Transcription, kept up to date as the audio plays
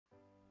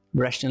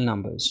Rational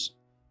numbers.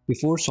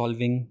 Before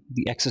solving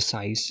the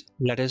exercise,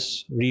 let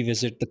us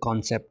revisit the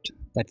concept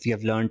that we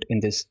have learned in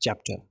this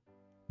chapter.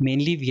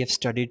 Mainly, we have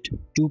studied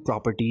two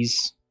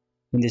properties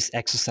in this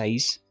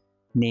exercise,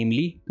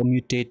 namely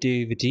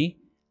commutativity,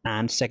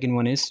 and second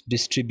one is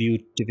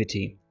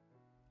distributivity.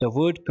 The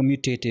word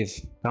commutative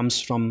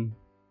comes from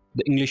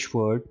the English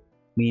word,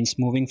 means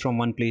moving from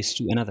one place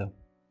to another.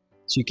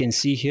 So you can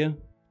see here,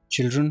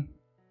 children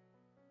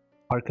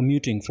are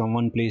commuting from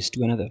one place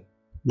to another.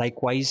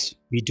 Likewise,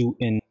 we do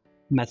in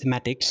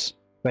mathematics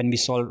when we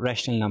solve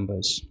rational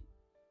numbers.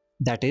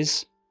 That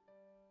is,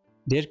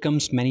 there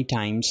comes many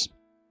times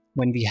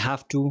when we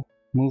have to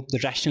move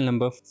the rational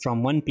number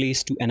from one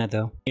place to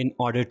another in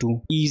order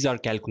to ease our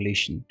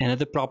calculation.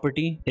 Another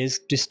property is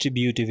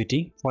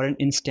distributivity. For an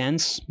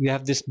instance, you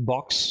have this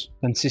box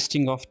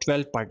consisting of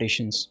 12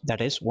 partitions. That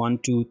is 1,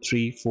 2,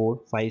 3,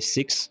 4, 5,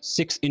 6.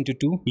 6 into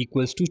 2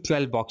 equals to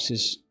 12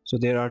 boxes. So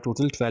there are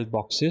total 12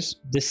 boxes.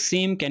 The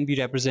same can be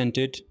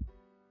represented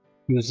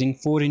using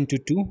 4 into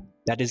 2,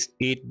 that is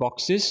 8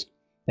 boxes.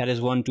 That is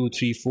 1, 2,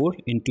 3, 4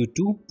 into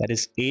 2, that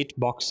is 8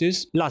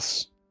 boxes,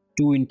 plus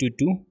 2 into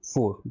 2,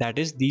 4. That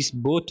is, these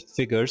both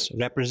figures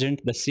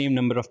represent the same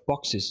number of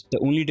boxes. The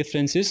only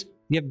difference is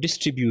we have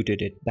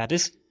distributed it. That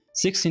is,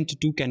 6 into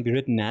 2 can be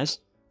written as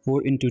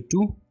 4 into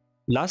 2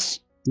 plus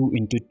 2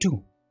 into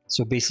 2.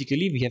 So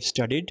basically, we have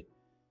studied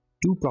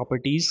two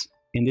properties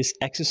in this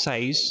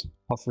exercise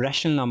of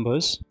rational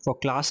numbers for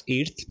class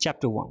 8th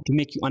chapter 1. To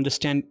make you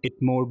understand it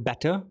more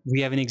better, we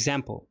have an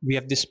example. We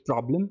have this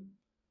problem,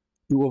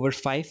 2 over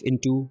 5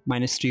 into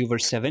minus 3 over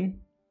 7,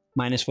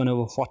 minus 1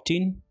 over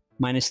 14,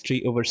 minus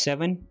 3 over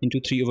 7 into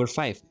 3 over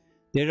 5.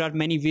 There are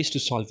many ways to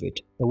solve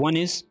it. The one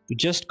is to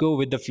just go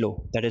with the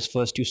flow. That is,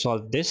 first you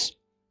solve this,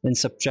 then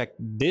subtract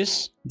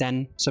this,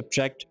 then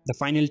subtract the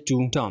final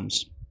two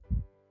terms.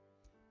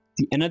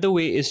 The another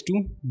way is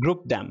to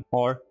group them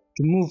or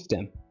to move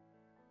them.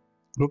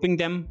 Grouping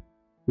them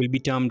will be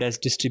termed as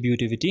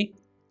distributivity,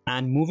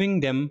 and moving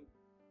them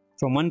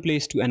from one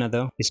place to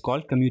another is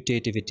called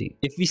commutativity.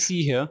 If we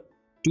see here,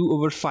 2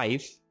 over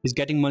 5 is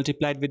getting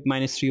multiplied with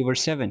minus 3 over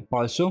 7.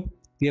 Also,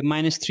 we have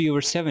minus 3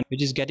 over 7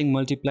 which is getting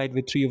multiplied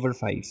with 3 over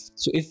 5.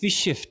 So if we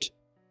shift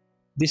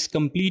this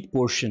complete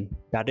portion,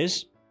 that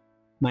is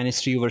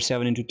minus 3 over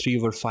 7 into 3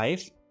 over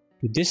 5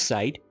 to this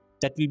side,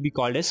 that will be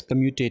called as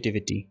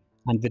commutativity.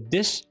 And with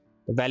this,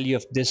 the value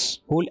of this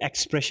whole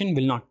expression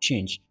will not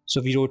change.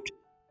 So we wrote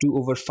 2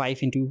 over 5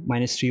 into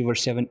minus 3 over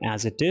 7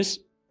 as it is,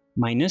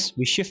 minus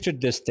we shifted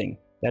this thing,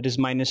 that is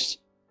minus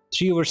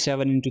 3 over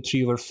 7 into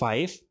 3 over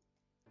 5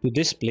 to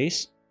this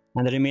place,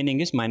 and the remaining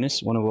is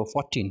minus 1 over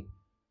 14.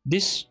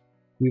 This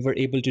we were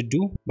able to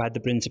do by the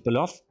principle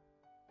of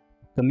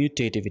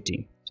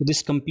commutativity. So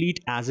this complete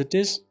as it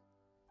is,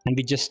 and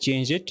we just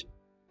change it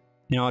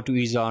in order to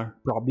ease our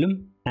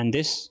problem, and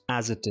this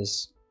as it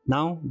is.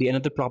 Now the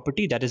another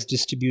property, that is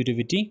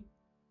distributivity.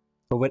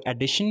 Over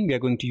addition we are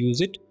going to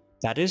use it.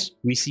 That is,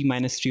 we see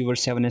minus 3 over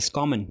 7 as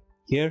common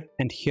here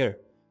and here.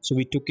 So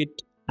we took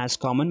it as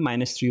common,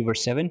 minus 3 over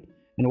 7,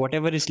 and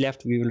whatever is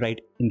left we will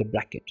write in the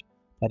bracket.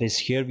 That is,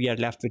 here we are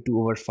left with 2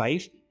 over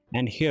 5,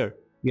 and here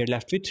we are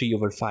left with 3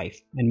 over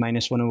 5, and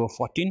minus 1 over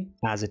 14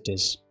 as it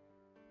is.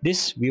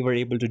 This we were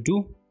able to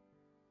do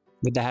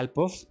with the help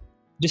of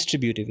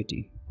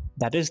distributivity.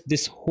 That is,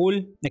 this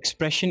whole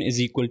expression is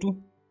equal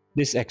to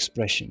this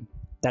expression.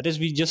 That is,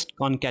 we just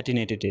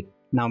concatenated it.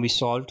 Now we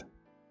solved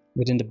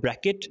within the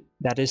bracket,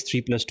 that is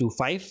 3 plus 2,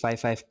 5,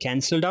 5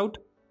 cancelled out.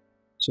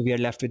 So we are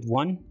left with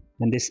 1,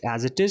 and this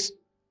as it is,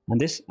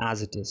 and this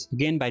as it is.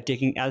 Again, by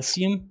taking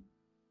LCM,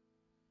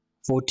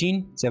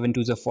 14, 7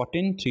 2s are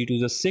 14, 3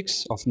 2s are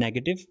 6 of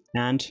negative,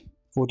 and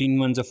 14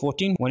 1s are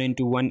 14, 1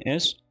 into 1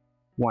 is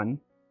 1,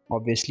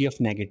 obviously of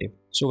negative.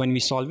 So when we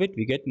solve it,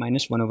 we get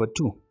minus 1 over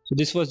 2. So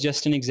this was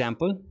just an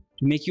example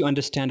to make you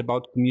understand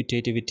about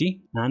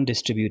commutativity and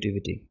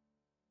distributivity.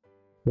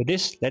 With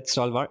this, let's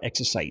solve our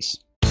exercise.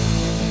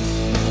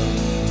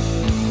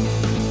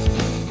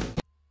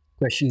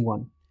 Question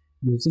 1.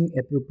 Using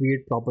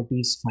appropriate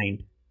properties,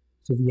 find.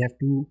 So we have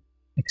two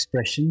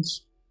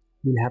expressions.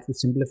 We'll have to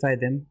simplify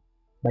them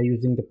by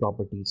using the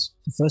properties.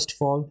 So first of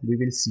all, we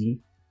will see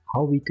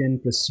how we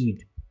can proceed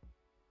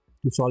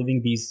to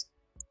solving these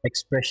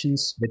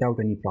expressions without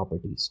any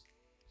properties.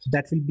 So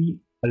that will be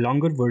a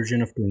longer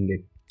version of doing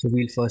it. So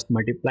we'll first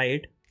multiply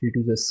it, 3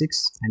 to the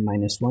 6 and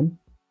minus 1.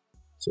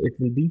 So it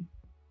will be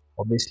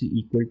obviously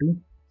equal to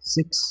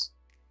 6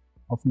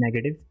 of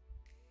negative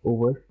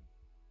over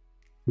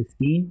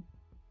 15.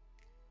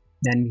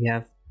 Then we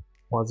have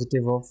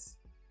positive of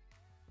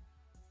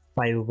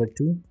 5 over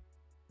 2.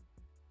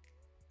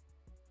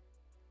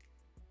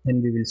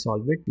 Then we will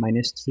solve it,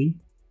 minus 3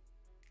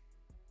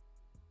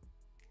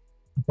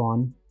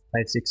 upon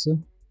 5 6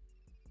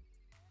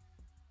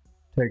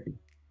 30.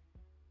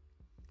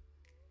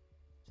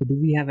 So do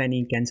we have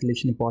any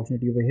cancellation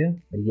opportunity over here?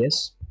 Well,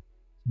 yes,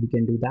 we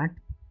can do that.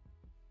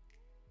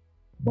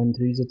 1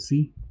 3 is a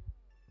 3,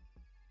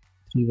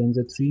 3 1s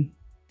are 3,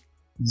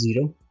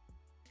 0.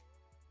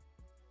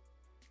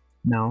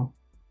 Now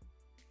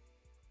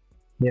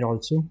here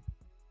also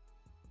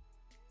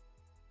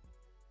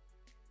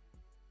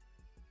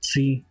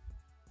 3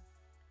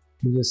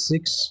 2 is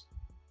 6,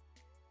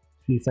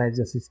 3 5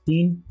 is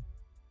 15.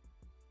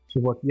 So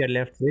what we are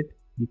left with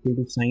equal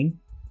to sign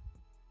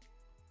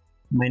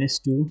minus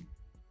 2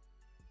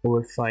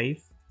 over 5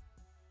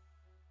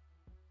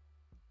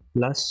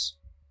 plus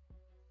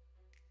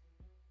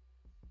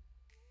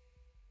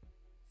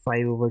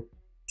 5 over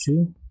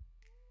 2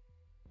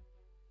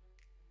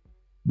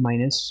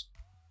 minus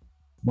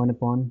 1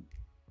 upon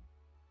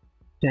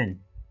 10.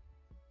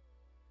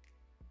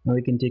 Now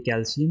we can take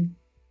LCM,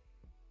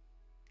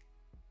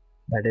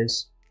 that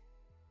is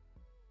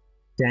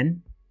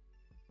 10,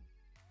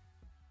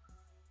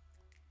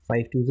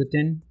 5 2 is a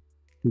 10,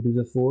 2 2 is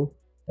a 4,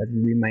 that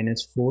will be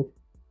minus 4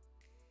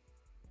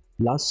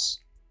 plus,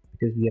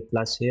 because we have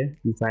plus here,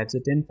 2 5 is a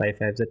 10, 5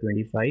 5 is a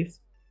 25,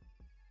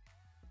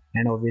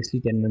 and obviously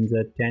 10 ones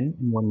are 10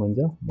 and 1 ones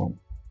are 1.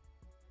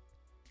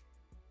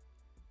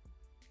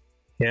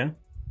 Here,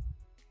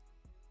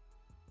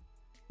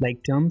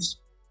 like terms,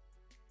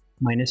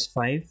 minus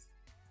 5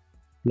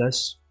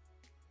 plus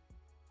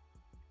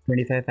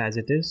 25 as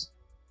it is,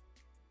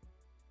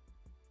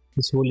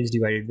 this whole is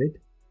divided with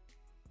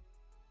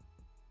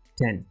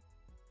 10.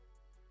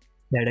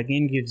 That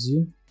again gives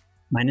you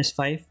minus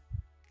 5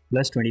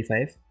 plus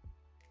 25.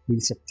 We'll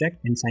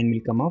subtract and sign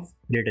will come off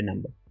greater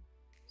number.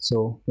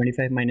 So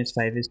 25 minus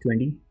 5 is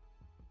 20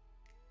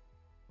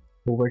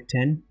 over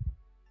 10,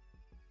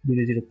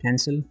 0 0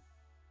 cancel,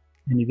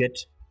 and you get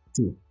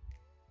 2.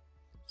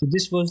 So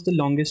this was the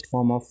longest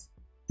form of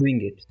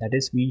doing it, that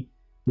is, we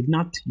did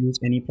not use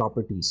any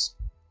properties.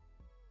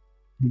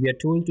 We are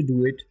told to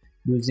do it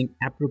using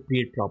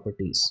appropriate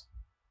properties,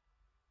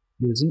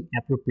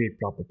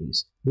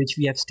 which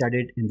we have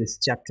studied in this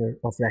chapter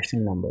of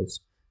rational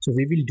numbers. So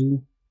we will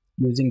do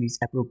using these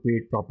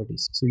appropriate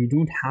properties. So you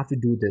don't have to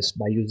do this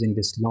by using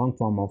this long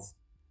form of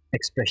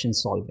expression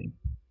solving.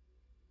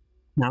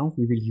 Now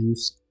we will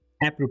use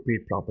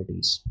appropriate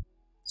properties.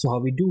 So how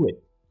we do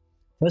it?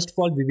 First of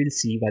all, we will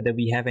see whether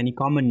we have any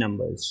common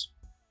numbers.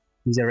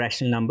 These are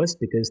rational numbers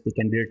because they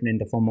can be written in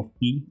the form of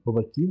P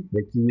over Q,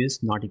 where Q is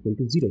not equal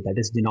to 0, that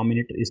is,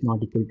 denominator is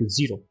not equal to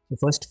 0. So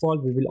first of all,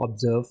 we will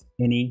observe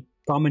any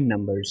common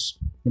numbers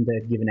in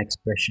the given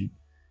expression.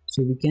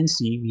 So we can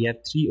see we have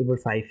 3 over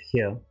 5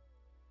 here,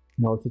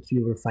 and also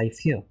 3 over 5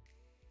 here.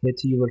 Here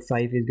 3 over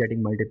 5 is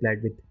getting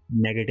multiplied with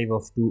negative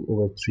of 2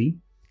 over 3.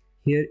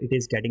 Here it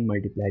is getting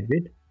multiplied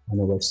with 1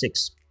 over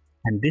 6.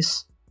 And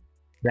this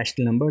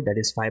rational number, that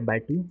is 5 by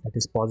 2, that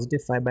is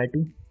positive 5 by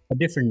 2, a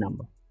different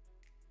number.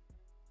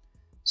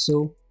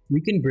 So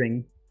we can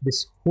bring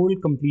this whole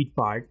complete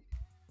part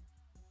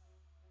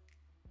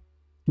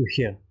to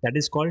here, that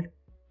is called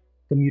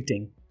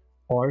commuting,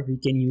 or we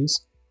can use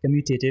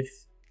commutative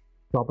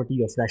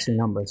property of rational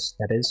numbers,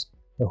 that is,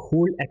 the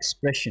whole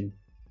expression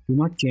do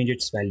not change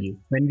its value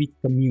when we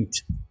commute.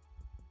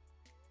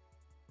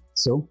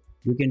 So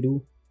we can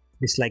do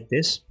this like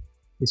this.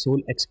 This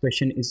whole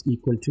expression is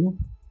equal to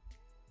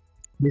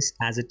this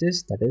as it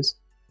is, that is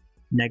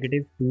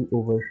negative 2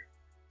 over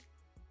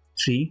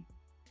 3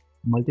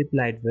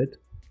 multiplied with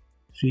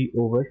 3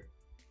 over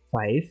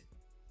 5.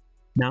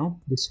 Now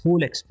this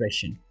whole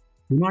expression,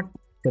 do not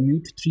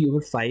commute 3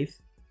 over 5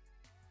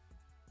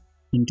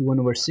 into 1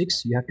 over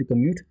 6. You have to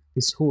commute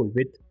this whole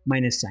with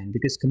minus sign,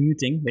 because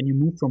commuting, when you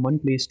move from one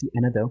place to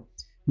another,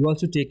 you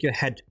also take your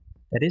head,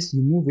 that is,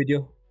 you move with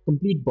your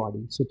complete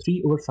body. So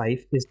 3 over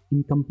 5 is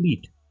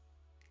incomplete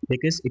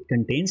because it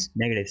contains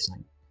negative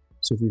sign.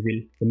 So we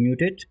will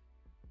commute it,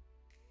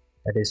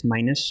 that is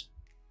minus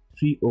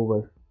 3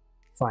 over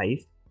 5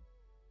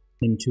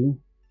 into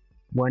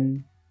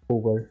 1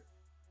 over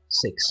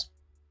 6,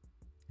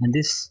 and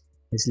this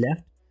is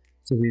left,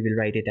 so we will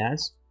write it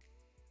as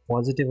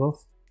positive of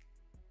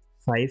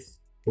 5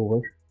 over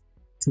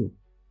 2.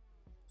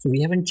 So we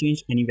haven't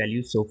changed any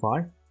values so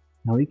far.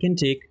 Now we can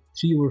take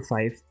 3 over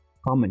 5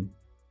 common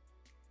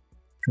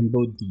from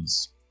both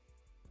these,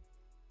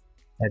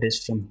 that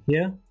is from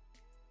here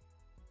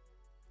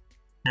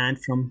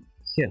and from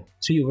here.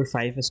 3 over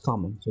 5 is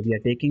common, so we are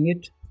taking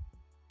it,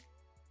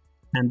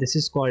 and this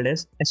is called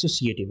as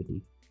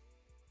associativity.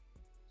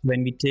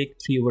 When we take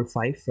 3 over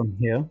 5 from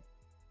here,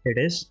 it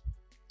is,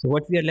 so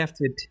what we are left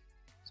with,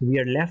 so we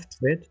are left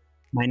with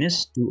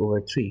minus 2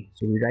 over 3.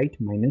 So we write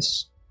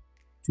minus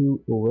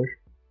 2 over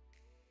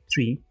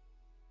 3,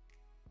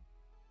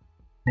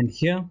 and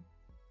here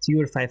 3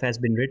 over 5 has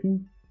been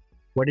written.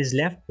 What is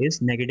left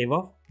is negative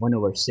of 1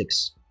 over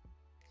 6.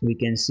 So we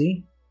can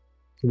see,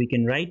 so we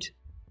can write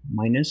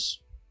minus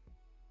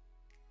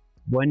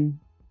 1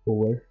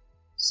 over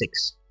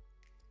 6.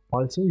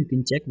 Also, you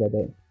can check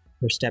whether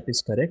your step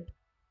is correct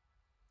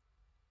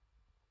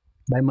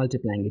by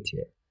multiplying it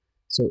here.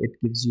 So it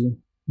gives you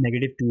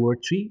negative 2 over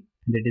 3,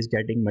 and it is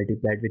getting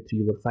multiplied with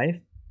 3 over 5.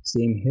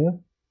 Same here,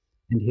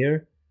 and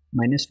here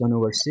minus 1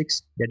 over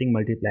 6 getting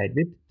multiplied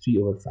with 3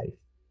 over 5.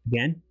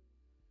 Again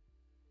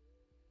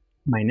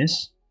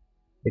minus,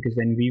 because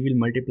when we will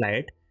multiply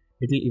it,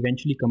 it will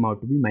eventually come out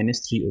to be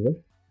minus 3 over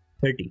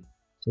 30.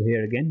 So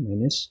here again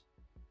minus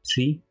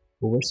 3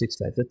 over 6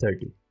 5 is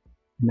 30.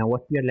 Now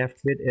what we are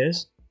left with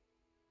is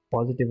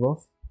positive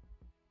of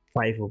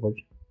 5 over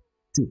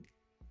 2.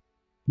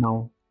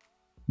 Now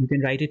you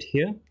can write it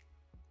here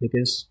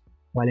because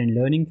while in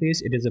learning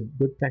phase it is a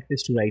good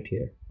practice to write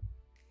here.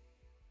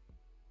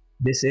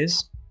 This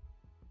is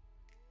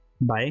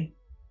by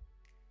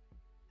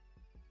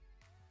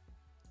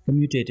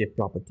commutative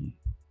property.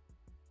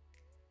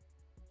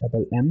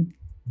 Double M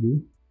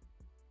U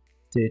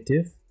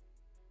commutative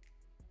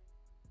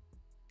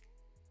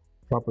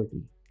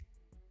property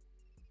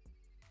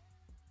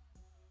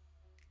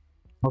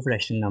of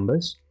rational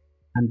numbers,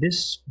 and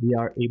this we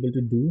are able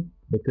to do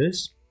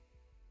because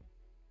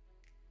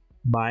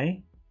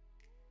by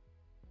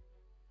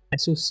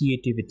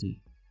associativity.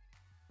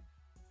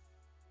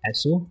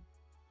 Associativity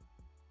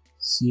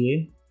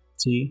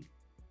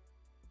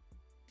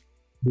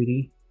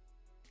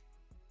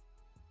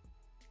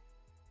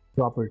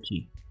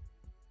property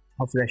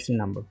of rational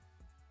number.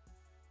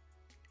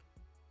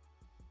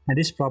 And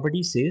this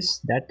property says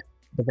that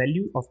the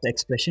value of the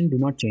expression do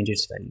not change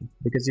its value,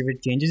 because if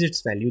it changes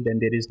its value then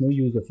there is no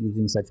use of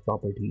using such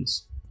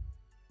properties.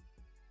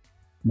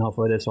 Now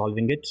further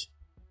solving it.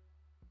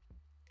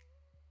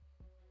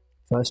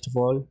 First of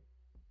all,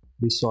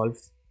 we solve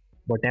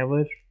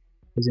whatever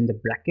is in the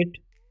bracket.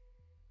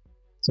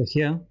 So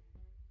here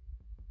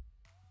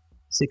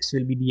 6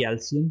 will be the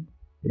LCM.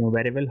 You know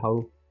very well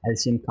how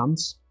LCM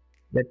comes.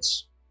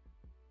 Let's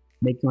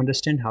make you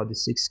understand how the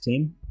 6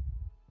 came.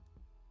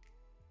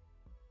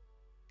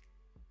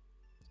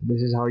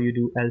 This is how you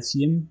do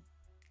LCM.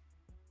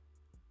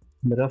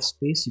 In the rough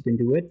space you can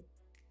do it.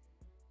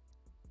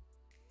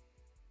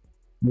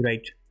 You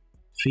write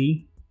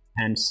 3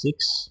 and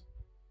 6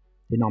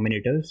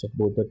 denominators of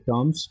both the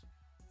terms.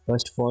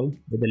 First of all,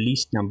 with the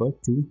least number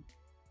 2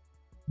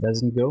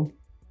 doesn't go.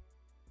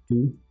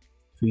 2,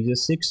 3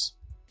 is 6.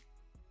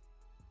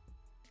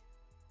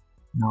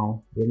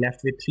 Now we're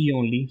left with 3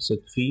 only, so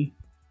 3,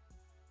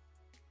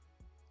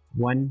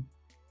 1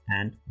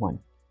 and 1,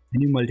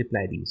 and you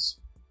multiply these.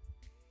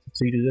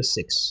 3 to the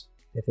 6,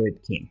 therefore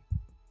it came.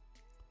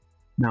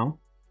 Now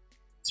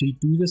 3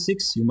 to the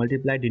 6, you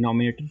multiply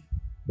denominator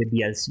with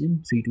the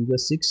LCM, 3 to the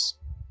 6.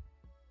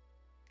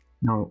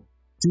 Now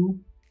 2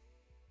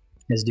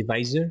 as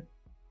divisor,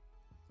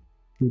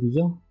 2 to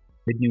the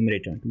with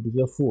numerator, 2 to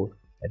the 4,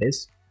 that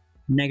is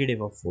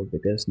negative of 4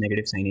 because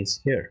negative sign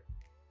is here.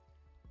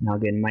 Now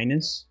again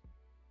minus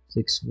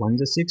 6 1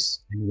 is 6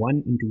 and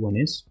 1 into 1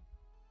 is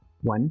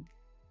 1,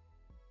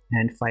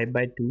 and 5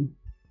 by 2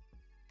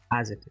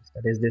 as it is,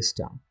 that is this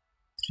term,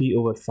 3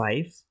 over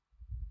 5,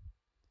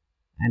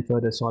 and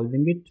further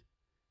solving it,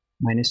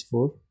 minus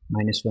 4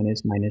 minus 1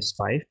 is minus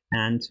 5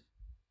 and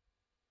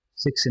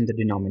 6 in the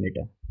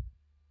denominator,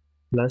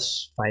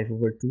 plus 5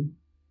 over 2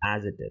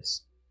 as it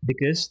is.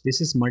 Because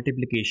this is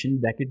multiplication,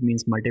 bracket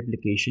means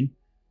multiplication,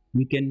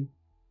 we can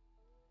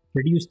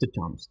reduce the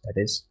terms, that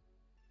is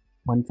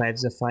 1 5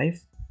 is a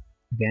 5,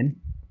 again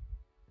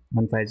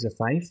 1 5 is a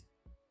 5,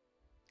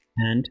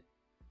 and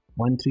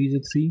 1 3 is a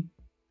 3,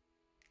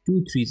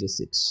 2 3 is a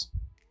 6.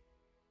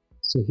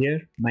 So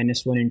here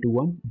minus 1 into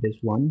 1, it is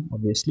 1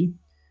 obviously,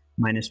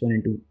 minus 1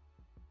 into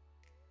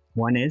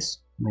 1 is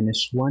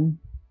minus 1,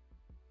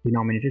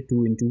 denominator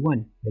 2 into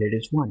 1, here it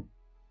is 1,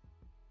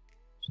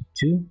 so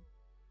 2,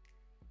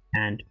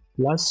 and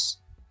plus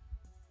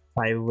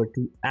 5 over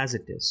 2 as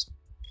it is.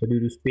 So due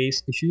to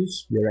space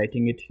issues we are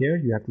writing it here,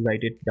 you have to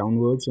write it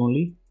downwards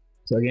only.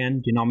 So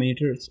again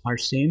denominators are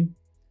same,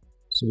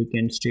 so we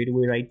can straight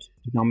away write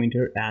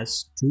denominator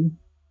as 2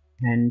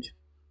 and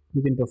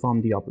you can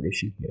perform the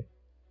operation here.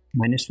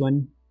 Minus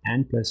 1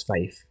 and plus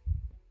 5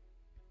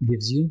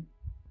 gives you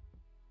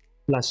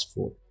plus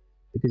 4,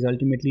 because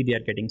ultimately they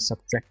are getting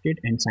subtracted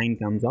and sign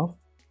comes off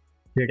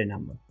greater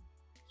number.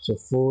 So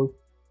 4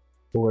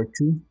 over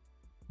 2,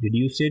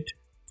 reduce it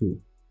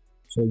 2.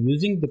 So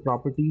using the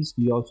properties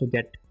we also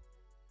get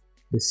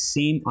the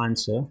same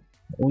answer.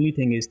 The only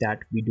thing is that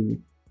we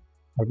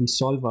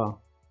solve a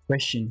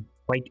question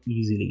quite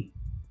easily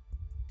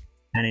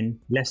and in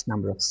less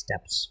number of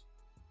steps.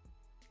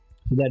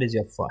 So that is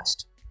your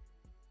first.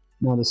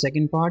 Now the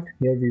second part,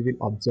 here we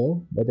will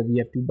observe whether we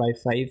have 2 by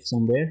 5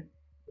 somewhere.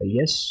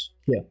 Yes,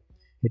 here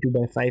 2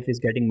 by 5 is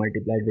getting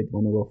multiplied with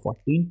 1 over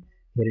 14.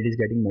 Here it is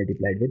getting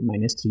multiplied with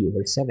minus 3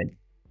 over 7.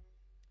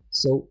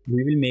 So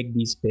we will make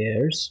these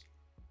pairs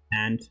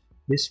and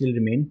this will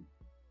remain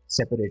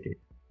separated.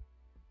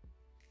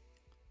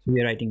 So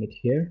we are writing it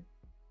here.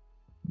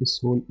 This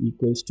whole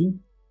equals to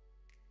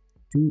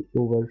 2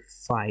 over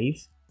 5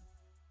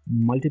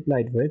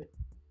 multiplied with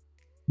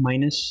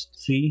minus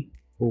 3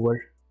 over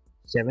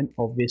 7,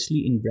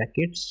 obviously in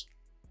brackets.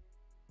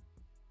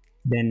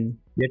 Then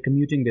we are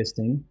commuting this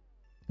thing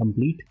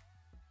complete.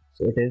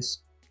 So it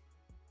is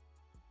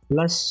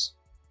plus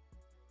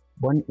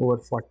 1 over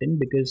 14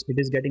 because it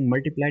is getting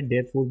multiplied,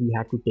 therefore we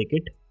have to take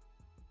it.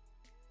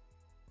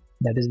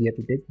 That is, we have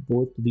to take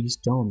both these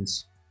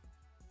terms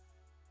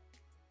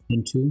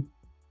into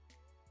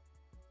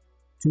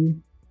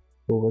 2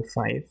 over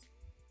 5.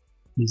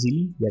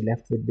 Easily we are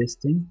left with this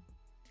thing,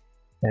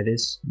 that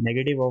is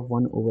negative of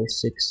 1 over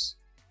 6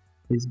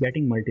 is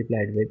getting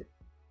multiplied with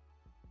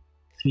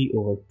 3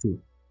 over 2.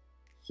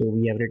 So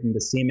we have written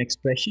the same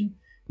expression,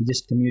 we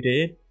just commuted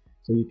it.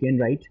 So you can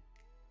write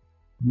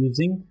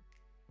using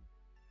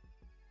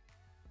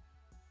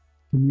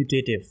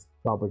commutative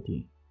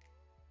property.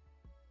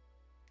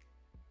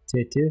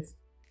 Commutative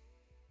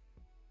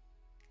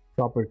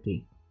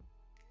property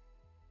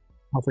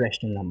of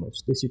rational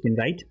numbers. This you can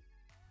write.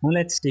 Now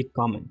let's take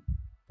common.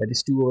 That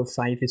is 2 over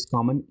 5 is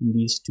common in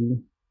these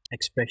two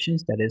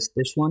expressions. That is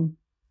this one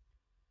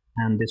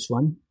and this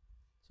one.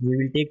 So we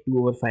will take 2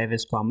 over 5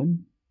 as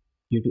common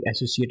due to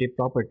associative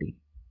property.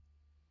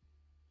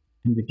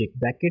 And we take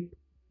bracket.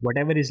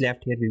 Whatever is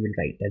left here we will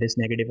write. That is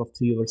negative of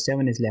 3 over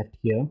 7 is left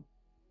here.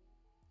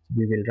 So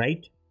we will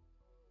write.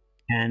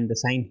 And the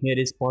sign here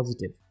is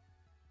positive.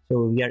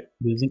 So we are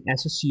using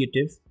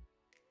associative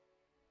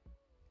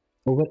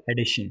over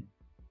addition.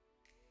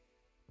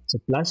 So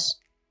plus,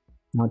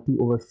 now 2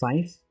 over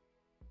 5,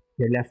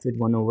 we are left with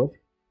 1 over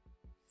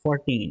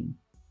 14.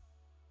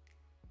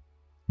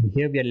 And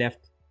here we are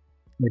left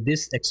with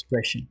this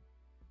expression,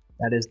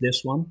 that is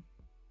this one.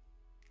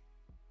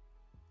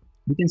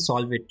 We can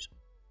solve it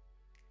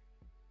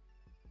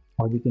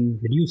or we can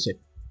reduce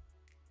it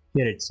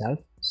here itself.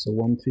 So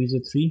 1 3 is a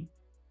 3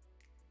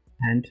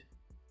 and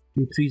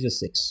 2 3 is a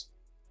 6.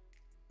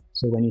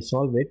 So when you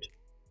solve it,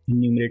 in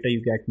numerator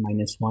you get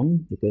minus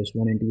 1 because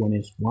 1 into 1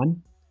 is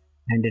 1,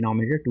 and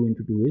denominator 2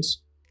 into 2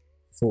 is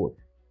 4.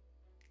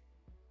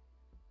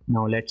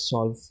 Now let's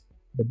solve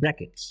the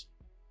brackets.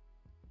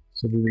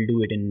 So we will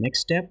do it in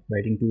next step,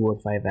 writing 2 over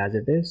 5 as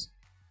it is.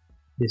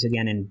 This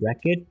again in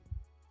bracket.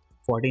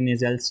 14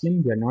 is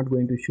LCM. We are not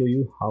going to show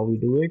you how we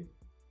do it.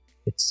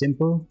 It's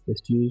simple.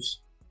 Just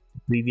use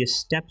the previous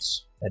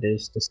steps. That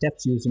is the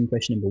steps used in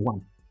question number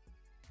 1.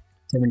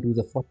 7 2 is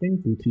a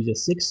 14, 2 3 is a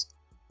 6.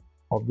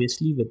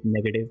 Obviously with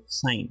negative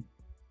sign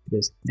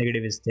because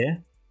negative is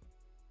there,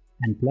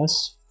 and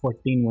plus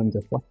 14 1 is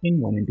a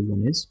 14, 1 into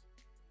 1 is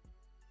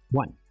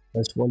 1.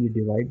 First of all you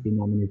divide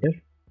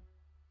denominator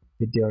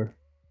with your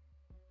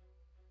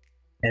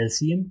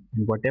LCM,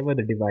 and whatever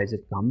the divisor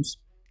comes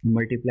you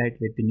multiply it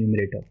with the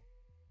numerator.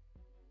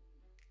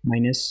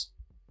 Minus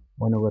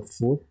 1 over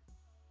 4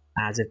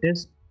 as it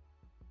is,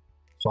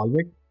 solve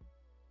it,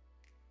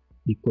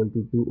 equal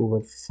to 2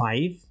 over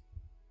 5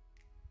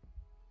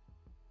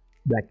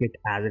 bracket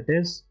as it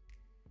is,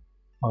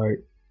 or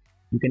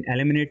you can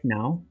eliminate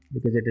now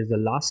because it is the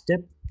last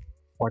step.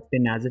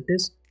 14 as it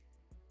is,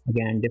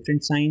 again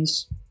different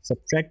signs,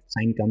 subtract,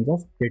 sign comes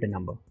of greater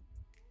number.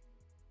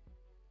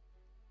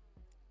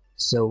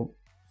 So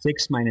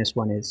 6 minus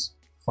 1 is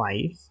 5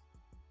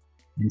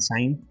 and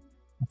sign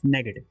of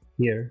negative,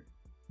 here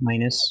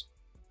minus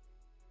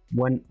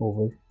 1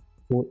 over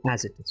 4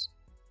 as it is.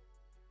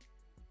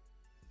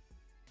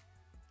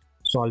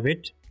 Solve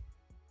it.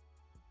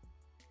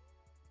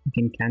 You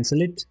can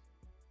cancel it.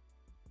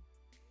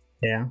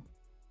 There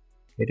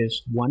it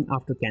is 1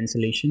 after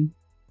cancellation.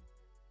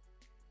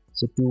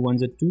 So 2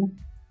 1s are 2,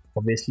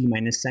 obviously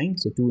minus sign,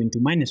 so 2 into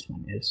minus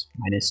 1 is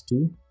minus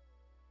 2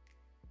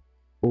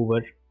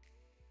 over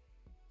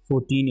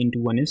 14 into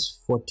 1 is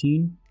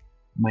 14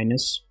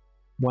 minus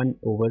 1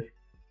 over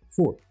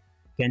 4.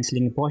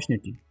 Cancelling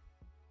opportunity.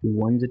 2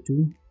 1s are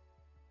 2,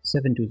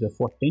 7 2s are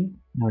 14.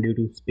 Now due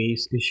to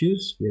space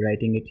issues we are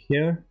writing it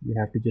here. You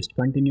have to just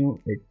continue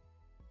it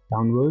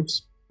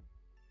downwards.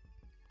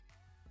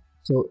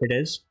 So it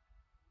is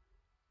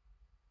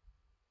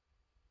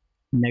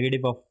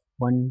negative of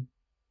 1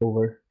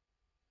 over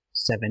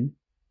 7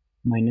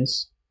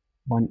 minus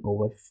 1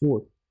 over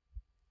 4.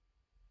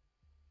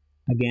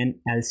 Again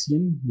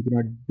LCM, we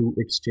cannot do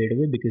it straight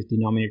away because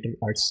denominator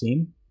are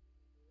same.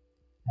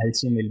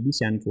 LCM will be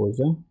 7 4s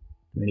are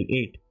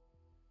 28.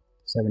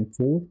 7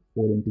 4,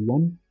 4 into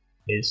 1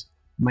 is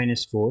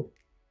minus 4,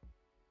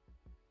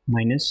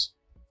 minus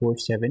 4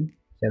 7,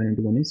 7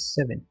 into 1 is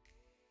 7.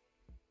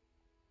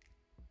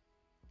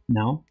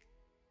 Now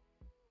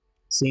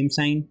same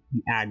sign,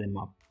 we add them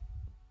up.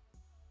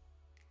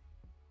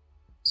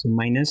 So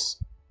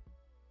minus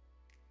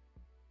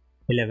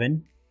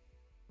 11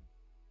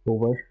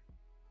 over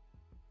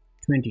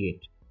 28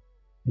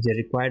 is a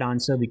required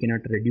answer. We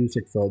cannot reduce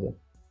it further.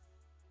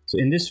 So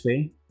in this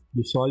way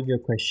you solve your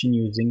question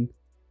using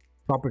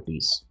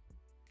properties.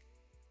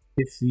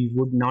 If we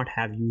would not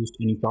have used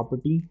any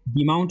property,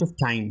 the amount of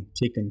time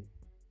taken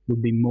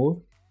would be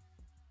more,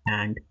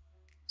 and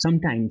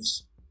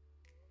sometimes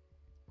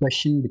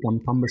question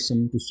become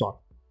cumbersome to solve,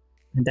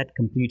 and that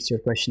completes your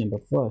question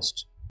number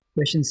first.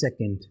 Question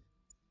second,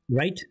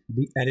 write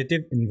the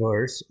additive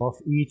inverse of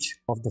each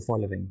of the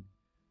following.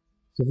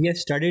 So we have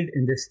studied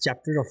in this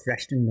chapter of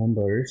rational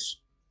numbers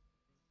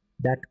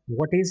that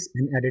what is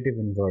an additive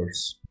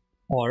inverse,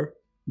 or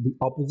the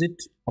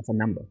opposite of a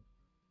number.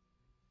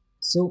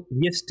 So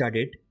we have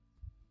studied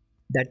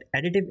that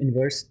additive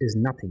inverse is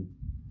nothing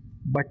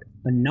but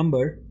a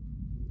number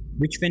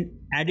which when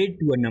added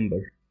to a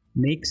number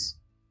makes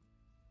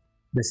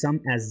the sum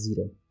as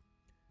 0.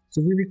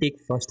 So we will take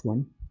first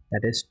one,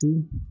 that is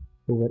 2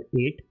 over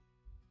 8.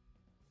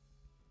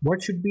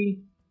 What should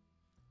be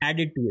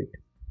added to it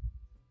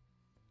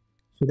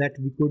so that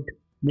we could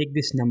make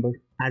this number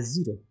as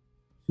 0?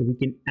 So we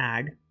can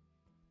add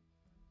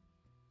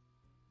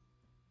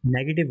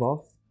negative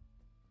of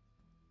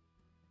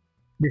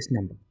this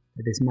number,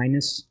 that is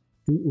minus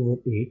 2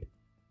 over 8.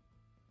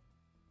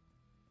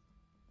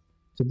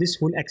 So this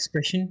whole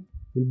expression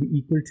will be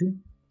equal to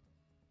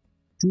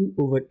 2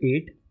 over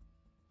 8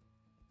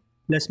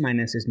 plus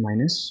minus is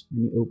minus,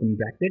 when you open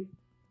bracket,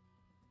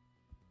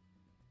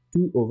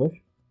 2 over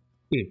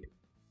 8.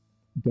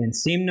 Again,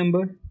 same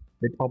number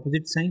with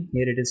opposite sign.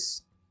 Here it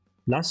is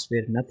plus,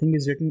 where nothing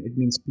is written, it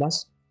means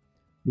plus.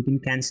 We can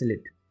cancel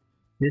it.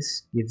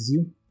 This gives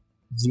you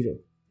 0.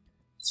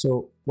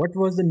 So what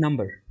was the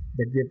number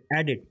that we have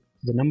added?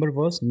 The number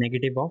was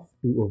negative of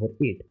 2 over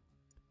 8.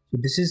 So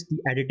this is the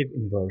additive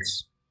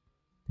inverse.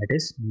 That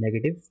is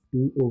negative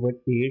 2 over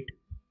 8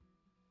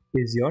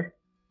 is your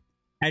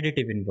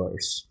additive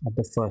inverse of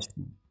the first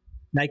one.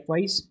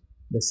 Likewise,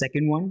 the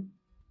second one,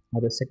 or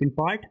the second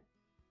part,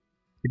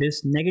 it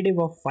is negative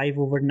of 5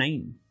 over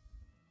 9.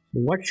 So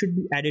what should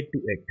be added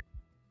to it?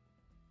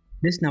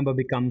 This number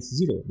becomes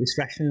 0. This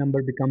rational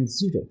number becomes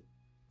 0.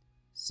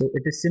 So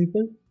it is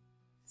simple,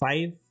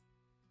 5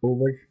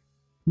 over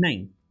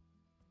 9.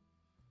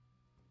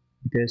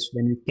 Because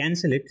when we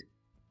cancel it,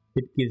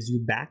 it gives you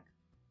back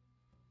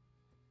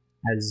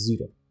as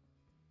 0.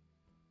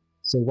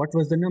 So what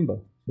was the number?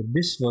 So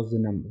this was the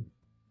number.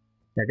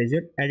 That is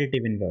your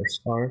additive inverse,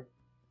 or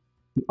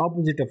the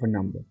opposite of a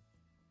number.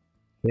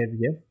 Here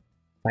we have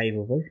 5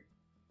 over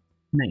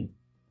 9.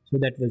 So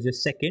that was the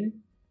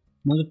second.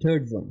 Now the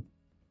third one,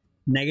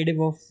 negative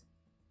of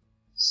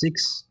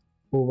 6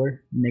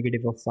 over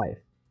negative of 5.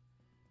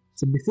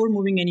 So before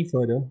moving any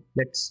further,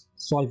 let's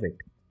solve it.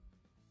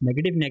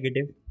 Negative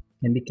negative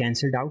can be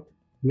cancelled out.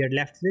 We are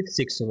left with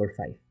 6 over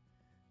 5.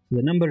 So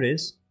the number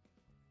is,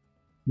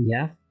 we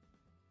have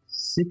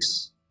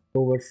 6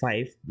 over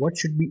 5. What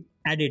should be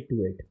added to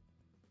it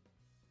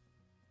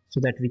so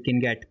that we can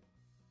get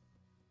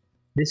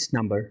this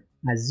number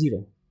as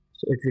 0?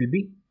 So it will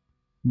be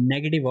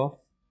negative of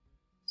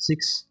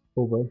 6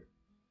 over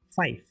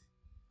 5.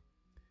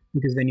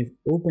 Because when you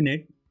open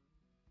it,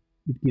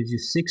 it gives you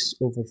 6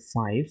 over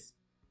 5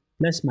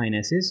 plus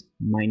minus is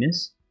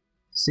minus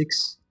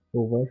 6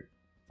 over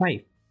 5.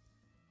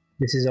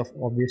 This is of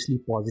obviously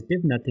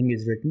positive, nothing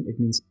is written. It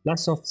means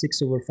plus of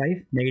 6 over 5,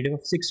 negative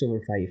of 6 over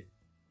 5.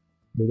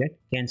 They get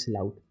cancelled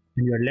out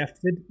and you are left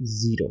with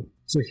 0.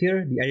 So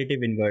here the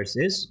additive inverse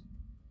is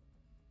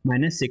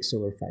minus 6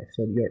 over 5.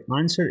 So your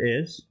answer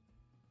is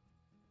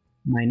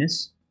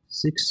minus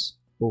 6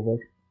 over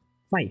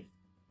 5.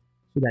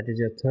 So that is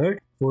your third.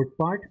 Fourth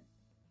part,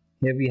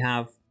 here we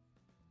have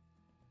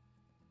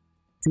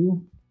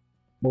 2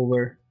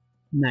 over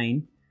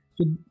 9.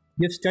 So you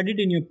have studied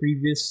in your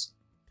previous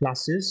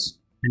classes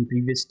and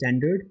previous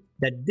standard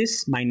that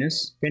this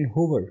minus can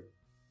hover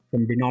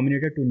from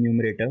denominator to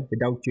numerator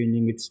without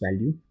changing its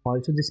value.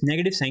 Also, this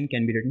negative sign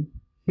can be written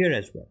here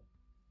as well.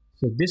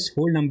 So this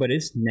whole number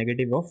is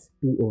negative of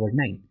 2 over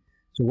 9.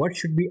 So what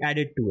should be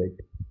added to it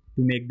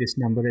to make this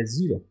number as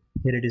 0?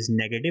 Here it is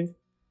negative,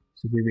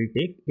 so we will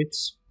take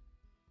its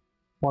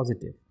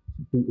positive,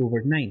 2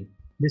 over 9.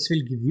 This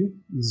will give you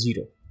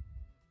 0.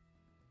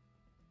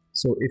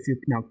 So if you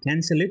now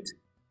cancel it,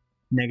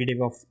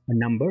 negative of a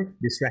number,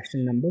 this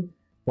rational number,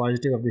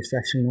 positive of this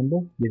rational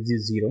number gives you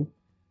 0.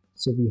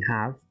 So we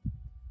have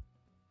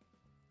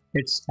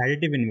its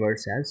additive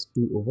inverse as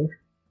 2 over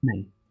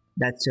 9.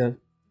 That's your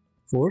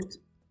fourth.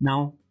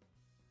 Now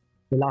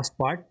the last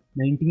part,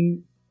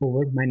 19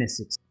 over minus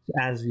 6. So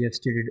as we have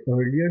stated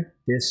earlier,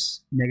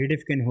 this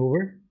negative can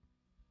hover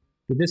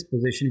to this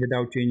position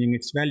without changing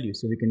its value.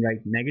 So we can write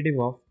negative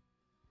of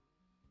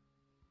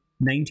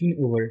 19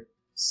 over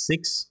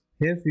 6.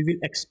 Here we will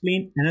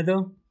explain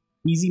another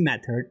easy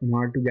method in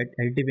order to get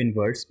additive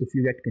inverse if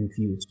you get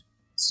confused.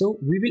 So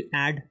we will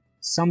add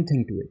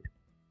something to it.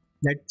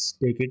 Let's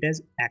take it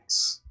as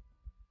x.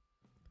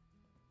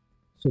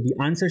 So the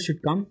answer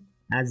should come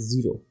as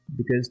 0,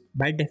 because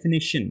by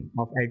definition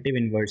of additive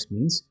inverse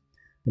means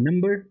the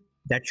number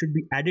that should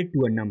be added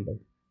to a number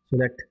so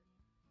that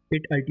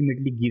it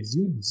ultimately gives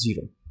you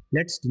 0.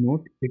 Let's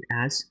denote it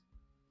as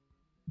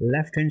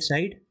left hand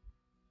side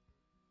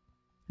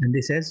and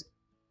this as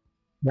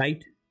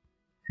right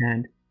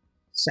hand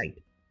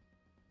side.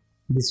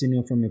 This you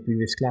know from your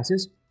previous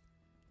classes.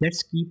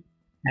 Let's keep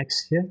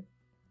x here.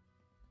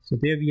 So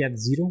there we have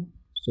 0,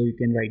 so you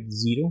can write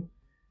 0.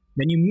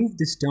 When you move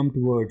this term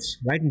towards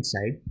right hand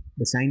side,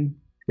 the sign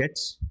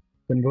gets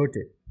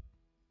converted.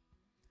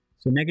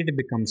 So negative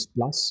becomes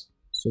plus,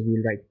 so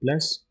we'll write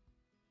plus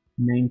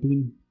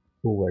 19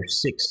 over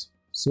 6.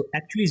 So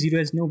actually 0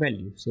 has no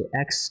value, so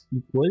x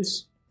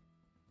equals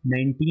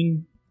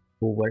 19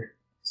 over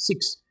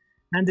 6,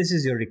 and this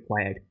is your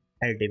required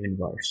additive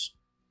inverse.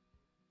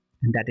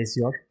 And that is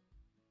your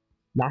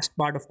last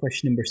part of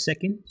question number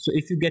 2. So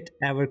if you get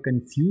ever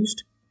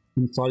confused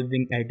in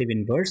solving additive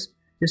inverse,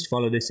 just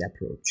follow this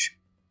approach.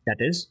 That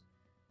is,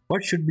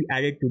 what should be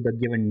added to the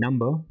given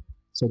number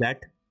so that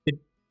it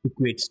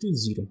equates to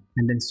 0,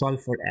 and then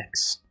solve for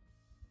x.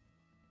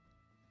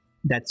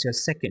 That's your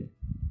second.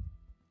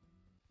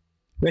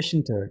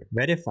 Question third,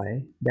 verify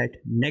that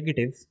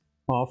negative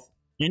of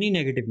any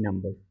negative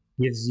number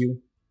gives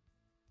you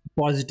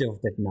positive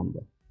of that number.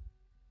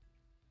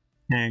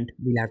 And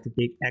we'll have to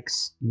take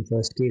x in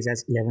first case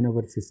as 11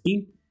 over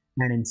 15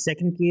 and in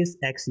second case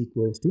x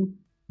equals to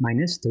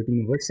minus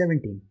 13 over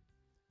 17.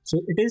 So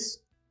it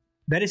is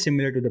very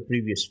similar to the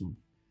previous one.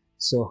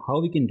 So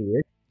how we can do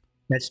it?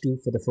 Let's do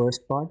for the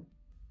first part.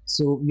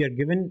 So we are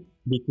given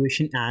the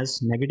equation as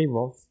negative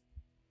of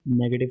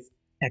negative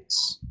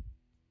x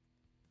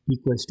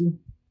equals to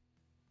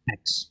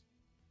x.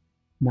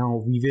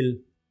 Now we will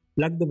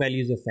plug the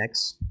values of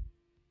x,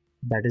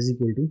 that is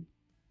equal to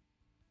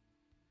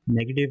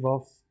negative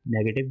of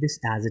negative, this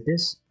as it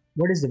is.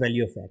 What is the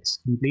value of x?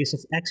 In place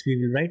of x we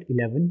will write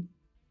 11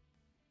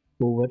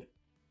 over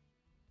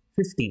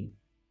 15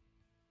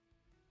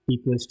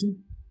 equals to,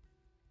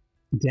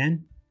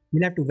 again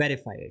we'll have to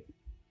verify it,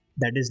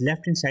 that is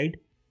left hand side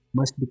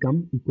must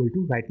become equal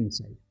to right hand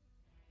side.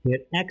 Here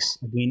x,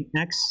 again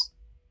x,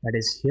 that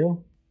is here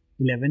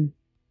 11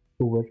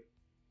 over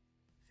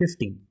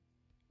 15.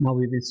 Now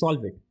we will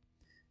solve it.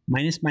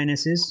 Minus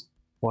minus is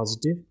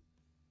positive.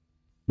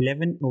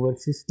 11 over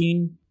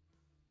 15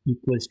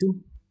 equals to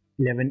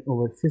 11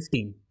 over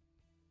 15.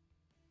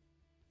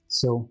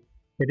 So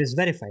it is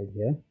verified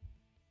here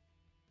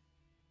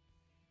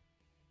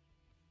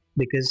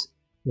because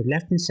your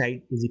left hand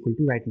side is equal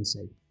to right hand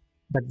side.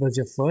 That was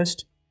your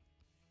first.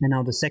 And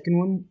now the second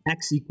one,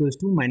 x equals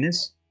to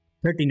minus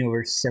 13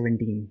 over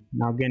 17.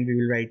 Now again we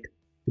will write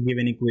the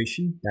given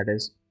equation, that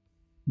is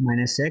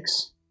minus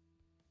x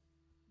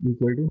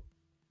equal to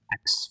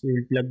x. We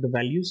will plug the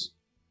values.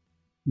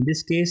 In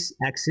this case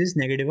x is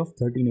negative of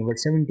 13 over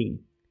 17.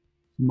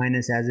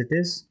 Minus as it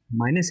is,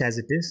 minus as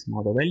it is.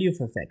 Now the value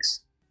of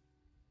x.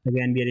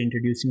 Again we are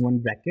introducing one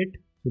bracket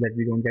so that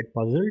we don't get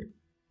puzzled.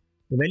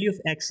 The value of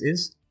x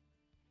is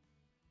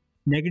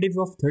negative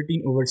of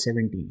 13 over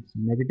 17. So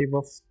negative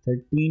of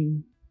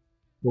 13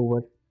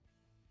 over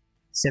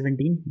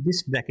 17.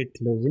 This bracket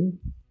closing.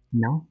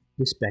 Now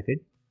this bracket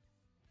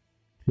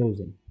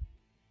closing.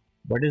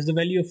 What is the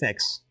value of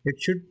x?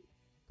 It should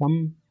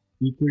come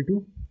equal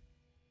to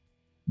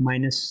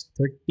minus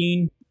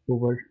 13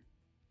 over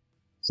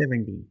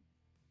 17.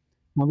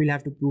 Now we'll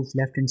have to prove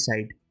left hand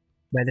side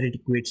whether it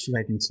equates to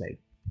right hand side.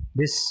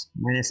 This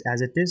minus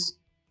as it is,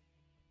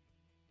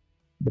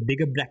 the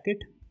bigger bracket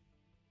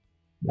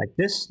like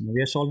this. Now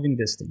we are solving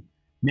this thing.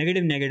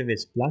 Negative negative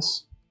is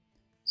plus,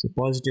 so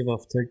positive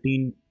of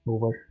 13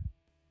 over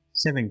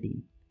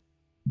 17.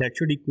 That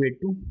should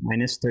equate to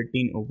minus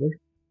 13 over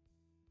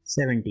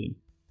 17.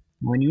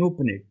 Now when you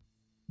open it,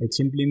 it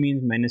simply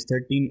means minus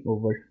 13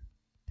 over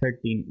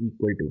 13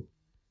 equal to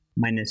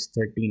minus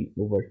 13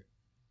 over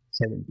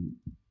 17.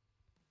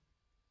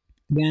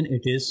 Again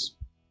it is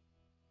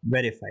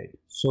verified.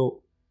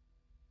 So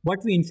what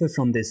we infer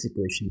from this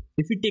equation,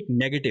 if we take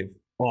negative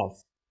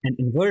of an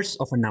inverse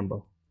of a number,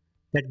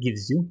 that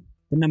gives you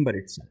the number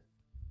itself.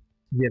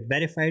 We have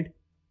verified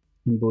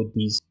in both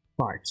these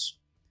parts.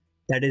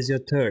 That is your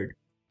third.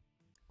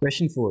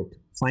 Question fourth,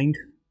 find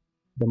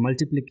the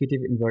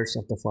multiplicative inverse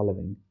of the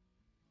following.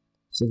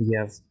 So we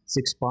have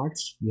 6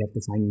 parts. We have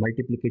to find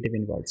multiplicative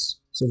inverse.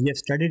 So we have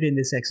studied in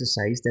this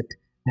exercise that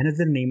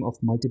another name of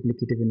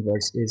multiplicative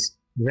inverse is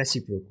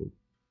reciprocal.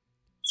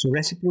 So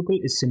reciprocal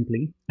is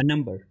simply a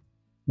number.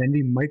 When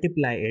we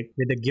multiply it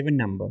with a given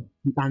number,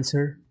 the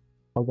answer,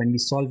 or when we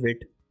solve it,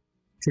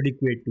 should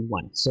equate to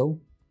 1.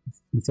 So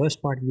in first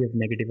part we have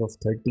negative of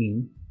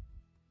 13.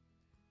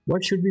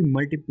 What should we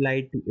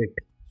multiply to it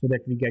so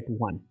that we get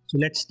 1? So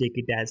let's take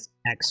it as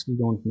x, we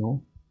don't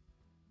know.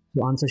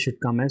 So answer should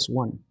come as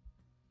 1,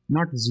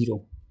 not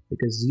 0,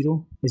 because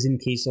 0 is in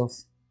case of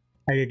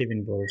additive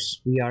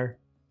inverse. We are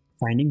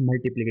finding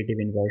multiplicative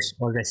inverse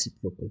or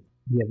reciprocal.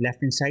 We have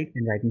left hand side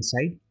and right hand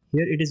side.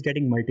 Here it is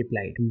getting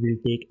multiplied. We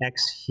will take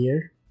x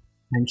here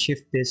and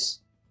shift this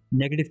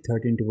negative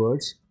 13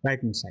 towards right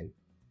hand side.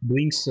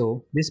 Doing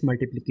so, this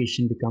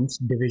multiplication becomes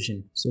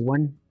division. So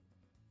 1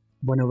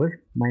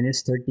 over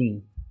minus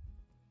 13.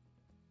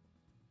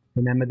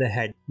 Remember the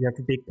head, you have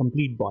to take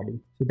complete body.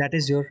 So that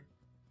is your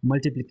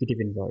multiplicative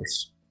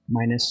inverse.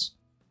 Minus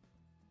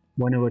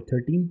 1 over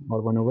 13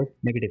 or 1 over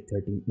negative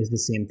 13 is the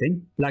same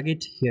thing. Plug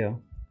it here.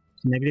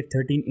 So negative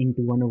 13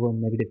 into 1 over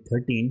negative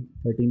 13.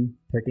 13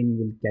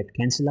 will get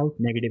cancelled out.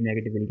 Negative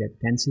negative will get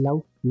cancelled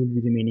out. You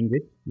will be remaining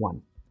with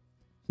 1.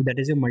 So that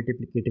is your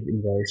multiplicative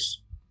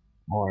inverse,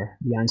 or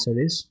the answer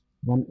is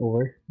 1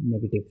 over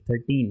negative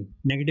 13.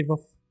 Negative of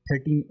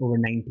 13 over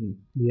 19.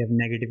 We have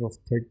negative of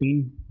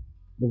 13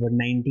 over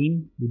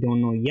 19. We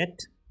don't know yet.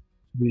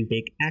 We'll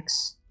take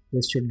x.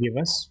 This should give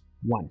us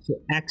 1. So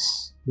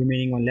x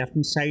remaining on left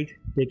hand side,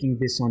 taking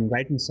this on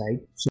right hand side.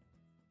 So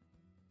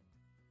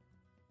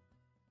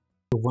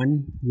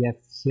 1 we have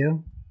here,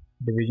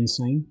 division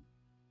sign,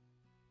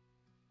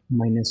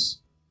 minus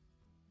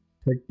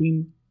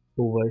 13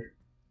 over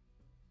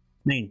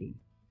 19.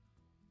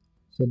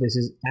 So this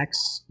is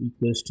x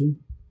equals to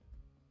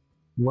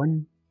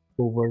 1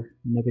 over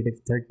negative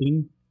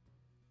 13.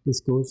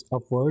 This goes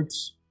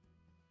upwards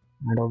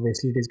and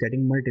obviously it is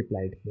getting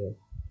multiplied here.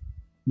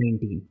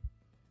 19.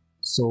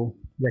 So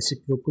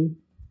reciprocal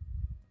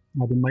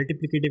or the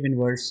multiplicative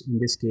inverse in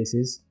this case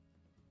is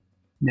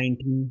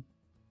 19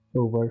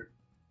 over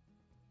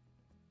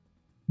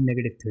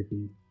negative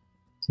 13.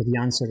 So the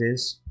answer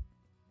is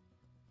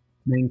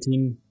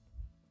 19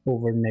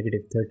 over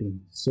negative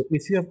 13. So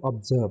if you have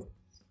observed,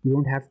 you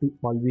don't have to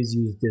always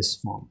use this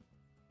form.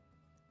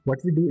 What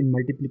we do in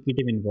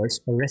multiplicative inverse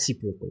or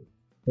reciprocal,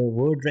 the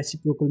word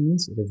reciprocal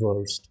means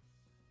reversed.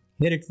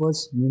 Here it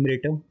was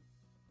numerator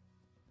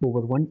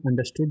over 1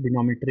 understood,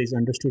 denominator is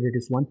understood, it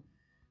is 1.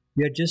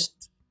 We are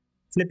just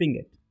flipping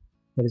it.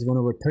 There is 1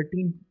 over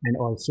 13 and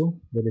also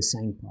with the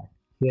sign part.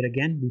 Here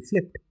again we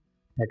flipped.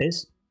 That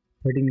is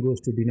 13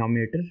 goes to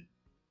denominator,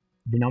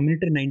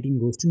 denominator 19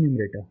 goes to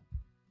numerator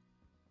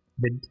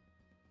with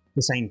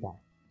the sign part.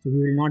 So we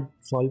will not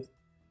solve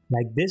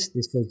like this.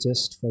 This was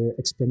just for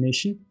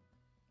explanation.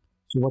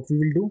 So what we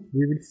will do,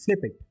 we will flip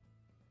it.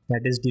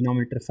 That is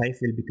denominator 5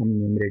 will become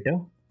numerator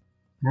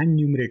and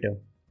numerator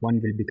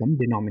 1 will become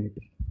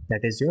denominator.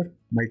 That is your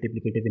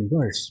multiplicative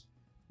inverse.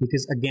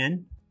 Because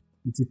again,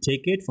 if you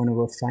take it 1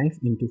 over 5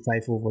 into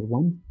 5 over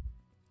 1,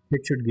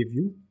 it should give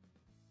you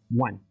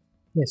 1.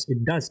 Yes,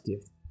 it does give,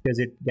 because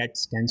it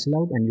gets cancelled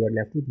out and you are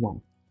left with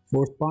 1.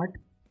 Fourth part,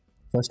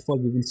 first of all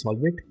we will solve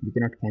it. We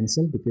cannot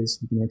cancel because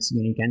we cannot see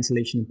any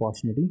cancellation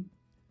opportunity.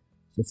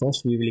 So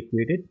first we will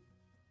equate it.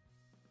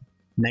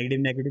 Negative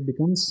negative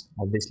becomes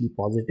obviously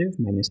positive,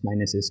 minus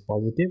minus is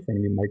positive.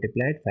 When we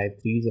multiply it, 5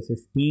 3s are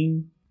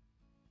 15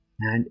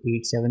 and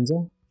 8 7s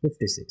are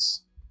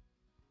 56.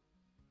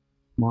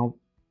 Now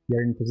we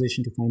are in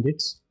position to find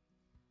its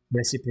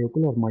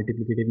reciprocal or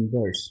multiplicative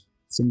inverse.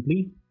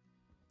 Simply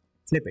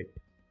flip it.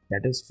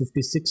 That is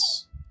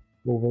 56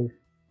 over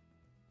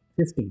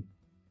 15.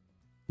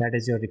 That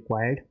is your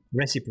required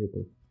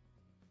reciprocal.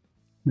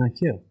 Now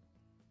here,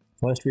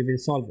 first we will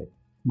solve it.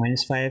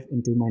 Minus 5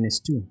 into minus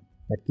 2.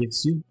 That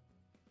gives you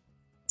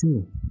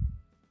 2.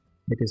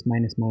 Because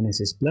minus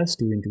minus is plus,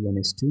 2 into 1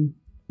 is 2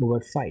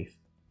 over 5.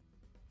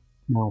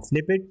 Now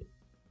flip it.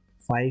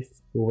 5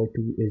 over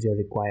 2 is your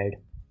required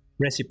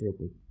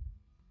reciprocal.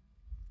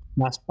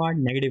 Last part,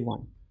 negative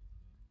 1.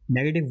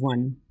 Negative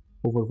 1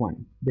 over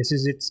 1. This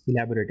is its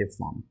elaborative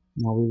form.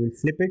 Now we will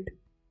flip it.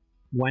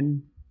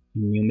 1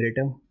 in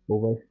numerator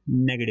over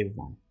negative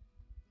 1.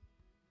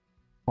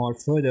 Or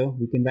further,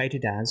 we can write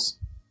it as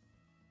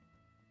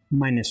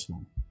minus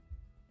 1.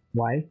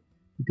 Why?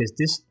 Because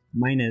this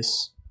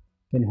minus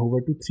can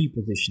hover to 3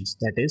 positions.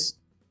 That is,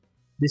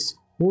 this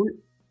whole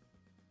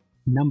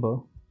number,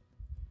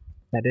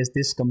 that is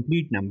this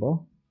complete number,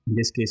 in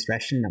this case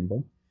rational number,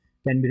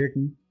 can be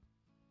written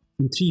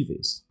in 3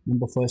 ways.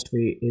 Number first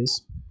way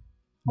is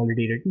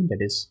already written, that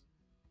is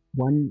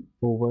 1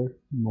 over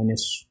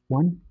minus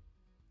 1.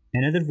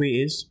 Another way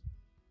is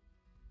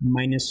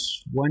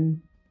minus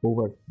 1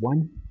 over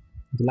 1.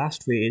 The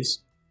last way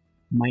is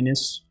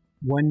minus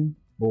 1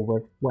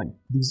 over 1.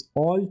 These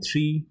all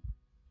 3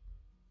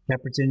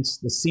 represents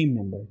the same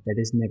number, that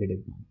is negative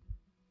 1.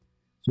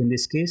 So in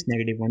this case,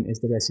 negative 1 is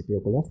the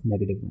reciprocal of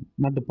negative 1,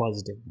 not the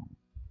positive 1.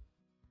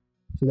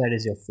 So that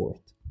is your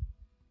fourth.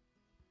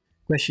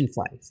 Question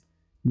 5.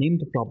 Name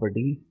the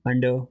property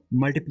under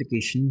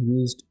multiplication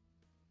used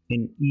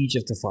in each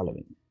of the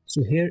following.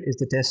 So here is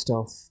the test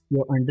of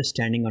your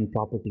understanding on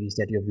properties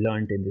that you have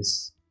learned in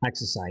this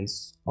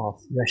exercise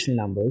of rational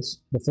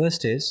numbers. The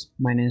first is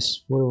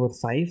minus 4 over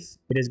 5.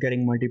 It is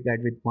getting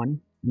multiplied with 1.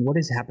 And what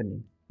is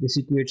happening? This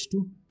equates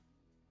to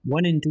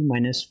 1 into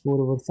minus 4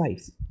 over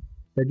 5.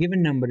 The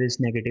given number is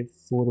negative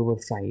 4 over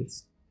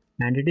 5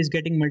 and it is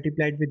getting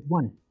multiplied with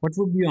 1. What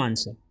would be your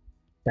answer?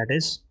 That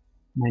is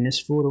minus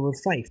 4 over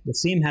 5. The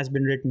same has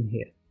been written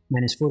here,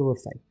 minus 4 over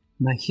 5.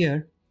 Now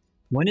here,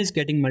 1 is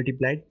getting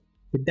multiplied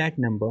with that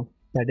number,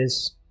 that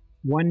is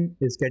 1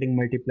 is getting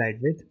multiplied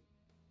with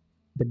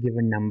the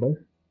given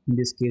number, in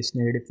this case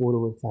negative 4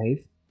 over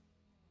 5.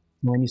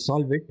 When you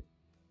solve it,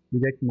 you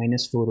get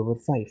minus 4 over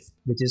 5,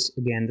 which is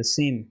again the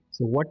same.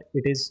 So what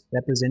it is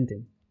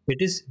representing?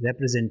 It is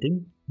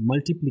representing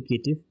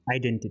multiplicative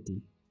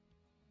identity.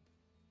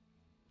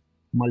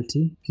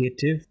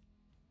 Multiplicative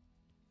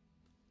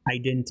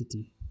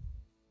identity.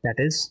 That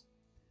is,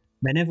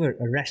 whenever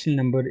a rational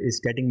number is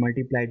getting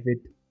multiplied with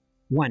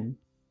 1,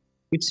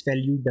 its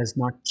value does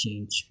not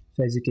change.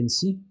 So as you can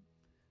see,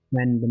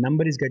 when the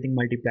number is getting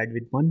multiplied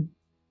with 1,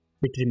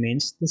 it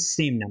remains the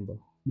same number,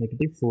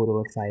 negative 4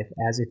 over 5,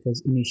 as it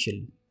was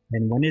initially.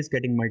 When 1 is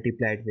getting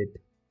multiplied with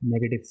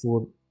negative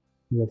 4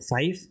 over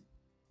 5,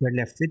 we are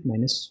left with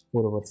minus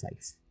 4 over 5,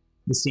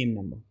 the same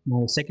number.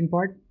 Now the second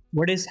part,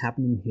 what is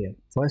happening here?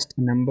 First,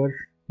 a number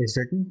is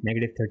written,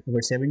 negative 30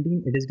 over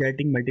 17, it is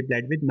getting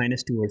multiplied with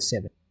minus 2 over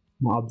 7.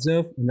 Now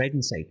observe on right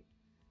hand side.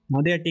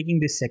 Now they are taking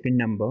this second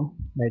number,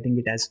 writing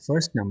it as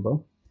first number,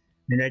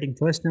 and writing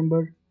first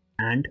number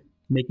and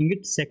making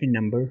it second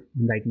number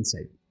on right hand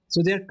side.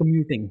 So they are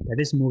commuting, that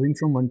is moving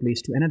from one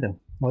place to another.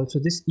 Also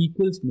this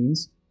equals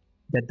means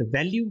that the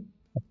value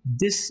of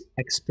this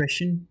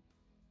expression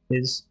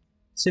is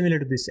similar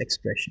to this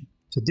expression.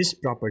 So this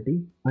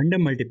property under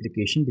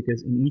multiplication,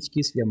 because in each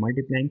case we are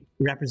multiplying,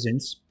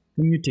 represents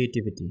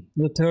Commutativity.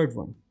 The third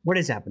one. What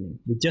is happening?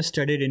 We just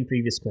studied in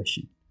previous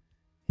question.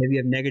 Here we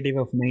have negative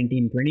of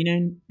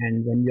 1929,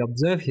 and when we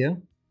observe here,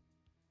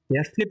 they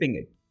are flipping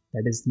it.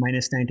 That is,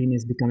 minus 19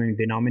 is becoming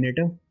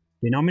denominator.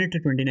 Denominator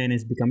 29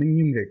 is becoming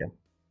numerator.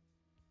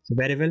 So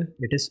very well,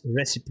 it is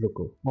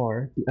reciprocal,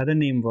 or the other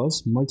name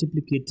was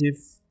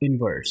multiplicative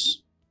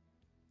inverse.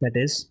 That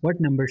is, what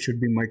number should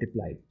be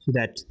multiplied so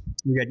that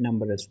we get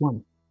number as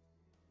 1.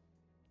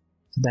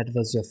 So that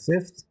was your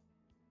fifth.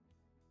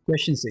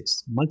 Question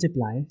 6.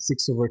 Multiply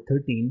 6 over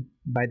 13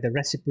 by the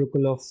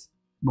reciprocal of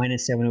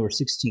minus 7 over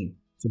 16.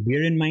 So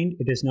bear in mind,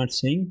 it is not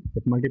saying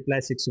that multiply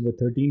 6 over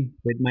 13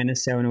 with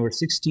minus 7 over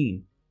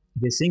 16.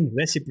 It is saying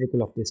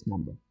reciprocal of this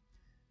number.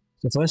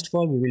 So first of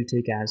all, we will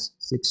take as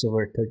 6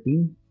 over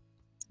 13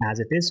 as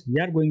it is. We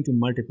are going to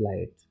multiply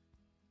it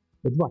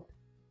with what?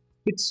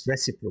 Its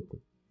reciprocal.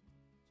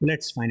 So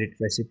let's find it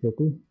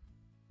reciprocal.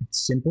 It's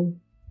simple.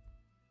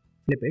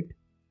 Flip it.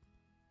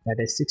 That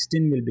is,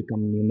 16 will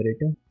become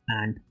numerator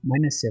and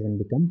minus 7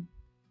 become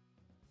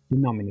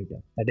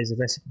denominator. That is a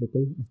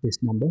reciprocal of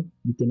this number.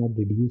 We cannot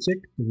reduce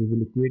it, so we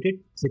will equate it.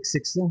 6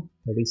 6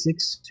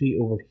 36, 3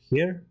 over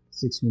here,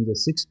 6 1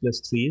 is 6 plus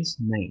 3 is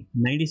 9.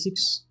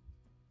 96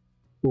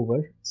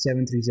 over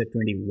 7 3 is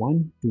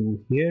 21, 2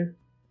 here,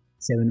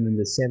 7 1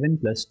 is 7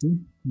 plus 2,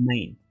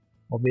 9.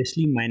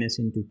 Obviously minus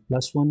into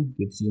plus 1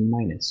 gives you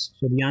minus.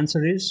 So the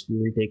answer is, we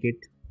will take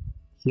it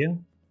here,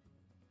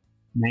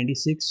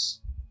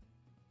 96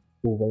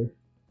 over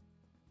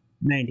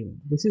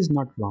 91. This is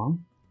not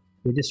wrong.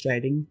 We're just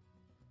writing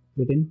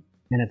it in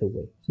another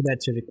way. So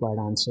that's your required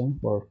answer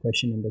for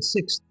question number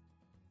 6.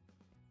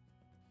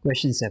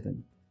 Question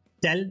 7.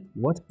 Tell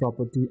what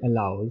property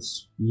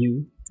allows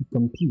you to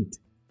compute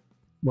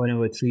 1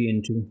 over 3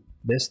 into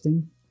this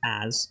thing,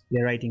 as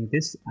they're writing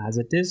this as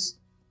it is.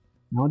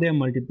 Now they're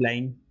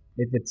multiplying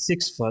it with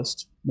 6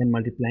 first, then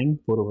multiplying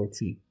 4 over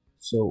 3.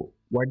 So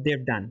what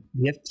they've done,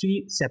 we have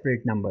 3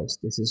 separate numbers.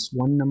 This is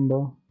one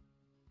number,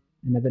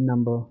 another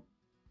number,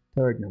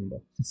 third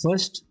number. So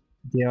first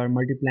they are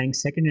multiplying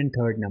second and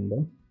third number,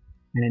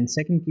 and in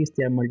second case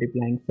they are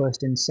multiplying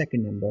first and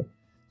second number.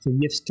 So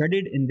we have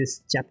studied in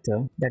this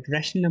chapter that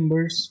rational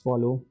numbers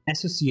follow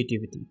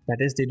associativity. That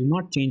is, they do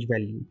not change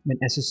value when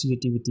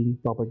associativity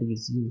property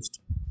is used.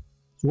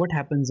 So what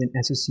happens in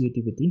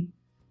associativity?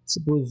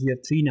 Suppose you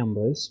have 3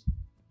 numbers,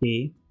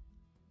 A,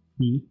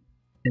 B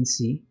and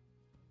C,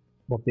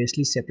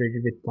 obviously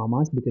separated with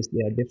commas because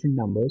they are different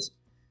numbers.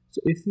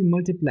 So if we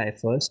multiply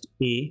first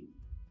A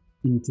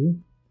into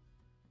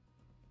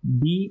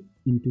B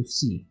into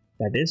C,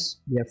 that is,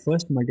 we are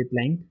first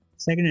multiplying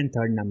second and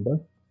third number,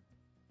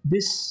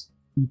 this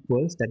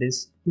equals, that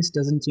is, this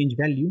doesn't change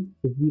value.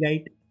 If we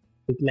write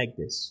it like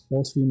this,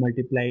 first we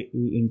multiply A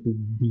into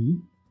B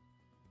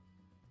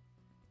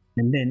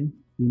and then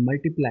we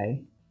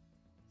multiply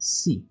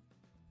C.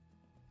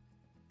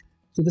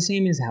 So the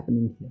same is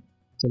happening here.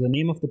 So the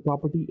name of the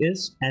property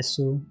is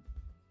associativity.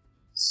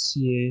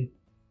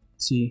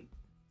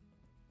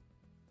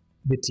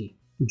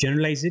 To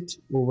generalize it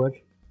over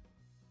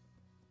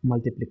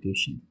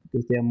multiplication,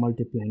 because they are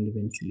multiplying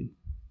eventually.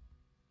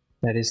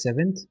 That is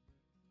 7th.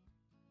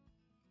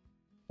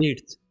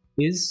 8th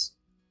is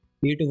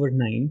 8 over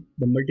 9,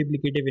 the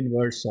multiplicative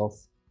inverse of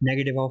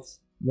negative of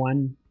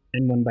 1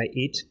 and 1 by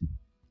 8.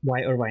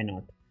 Why or why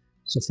not?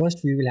 So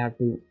first we will have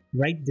to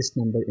write this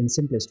number in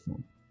simplest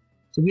form.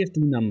 So we have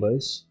 2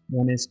 numbers.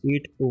 One is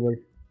 8 over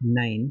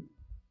 9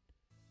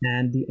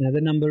 and the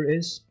another number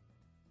is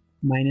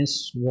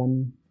minus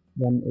 1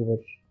 over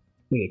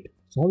 8.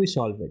 So how we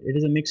solve it? It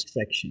is a mixed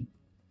fraction.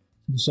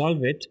 To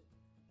solve it,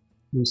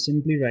 we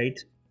simply write,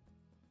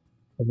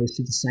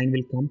 obviously the sign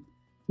will come.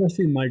 First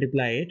we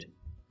multiply it,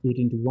 8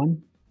 into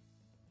 1,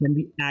 then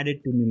we add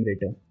it to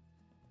numerator.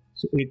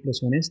 So 8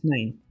 plus 1 is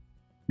 9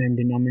 and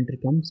denominator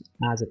comes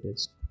as it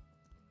is.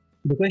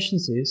 The question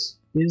says,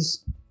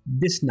 is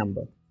this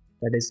number,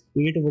 that is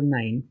 8 over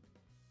 9,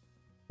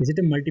 is it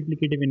a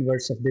multiplicative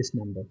inverse of this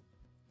number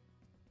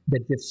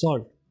that we have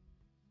solved?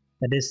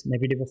 That is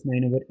negative of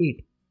 9 over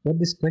 8. What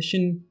this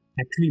question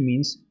actually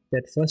means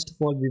that first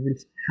of all we will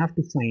have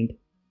to find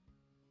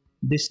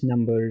this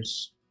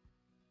number's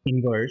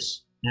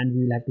inverse and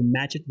we will have to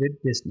match it with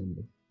this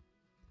number.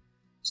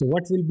 So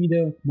what will be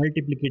the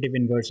multiplicative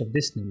inverse of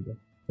this number?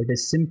 It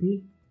is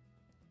simply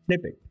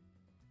flip it.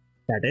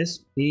 That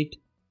is 8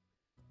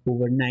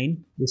 over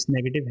 9. This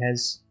negative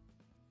has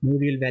no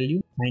real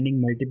value.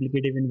 Finding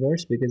multiplicative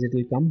inverse because it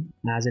will come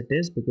as it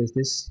is, because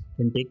this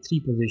can take 3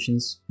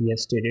 positions. We have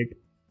stated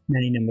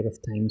many number of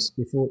times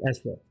before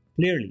as well.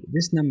 Clearly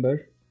this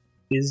number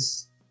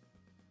is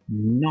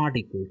not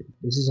equal to.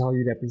 This is how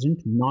you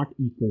represent not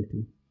equal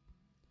to.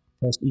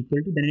 First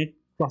equal to, then it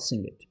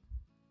crossing it.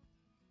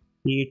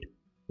 8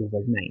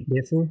 over 9.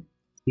 Therefore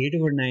 8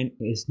 over 9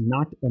 is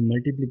not a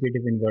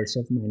multiplicative inverse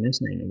of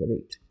minus 9 over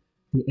 8.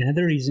 The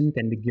another reason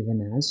can be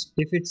given as,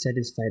 if it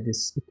satisfies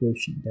this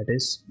equation, that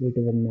is 8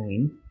 over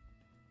 9,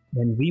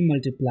 when we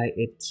multiply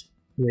it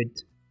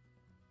with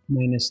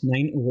minus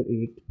 9 over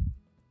 8,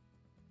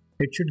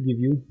 it should give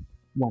you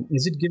 1.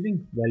 Is it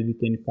giving? Well, we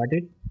can cut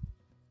it.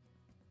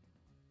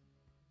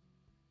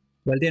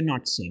 Well, they're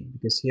not same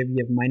because here we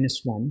have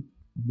minus 1.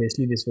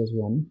 Obviously, this was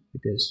 1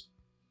 because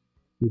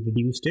we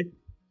reduced it.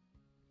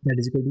 That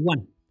is equal to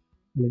 1.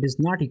 Well, it is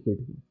not equal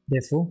to 1.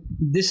 Therefore,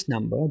 this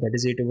number, that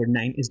is 8 over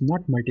 9, is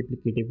not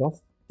multiplicative of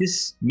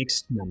this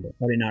mixed number,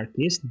 or in our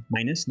case,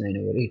 minus 9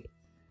 over 8.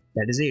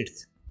 That is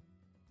 8th.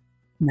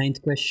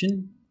 Ninth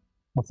question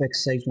of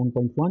exercise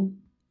 1.1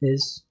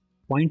 is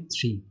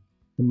 0.3,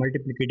 the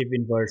multiplicative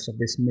inverse of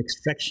this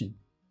mixed fraction.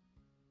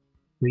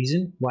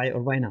 Reason, why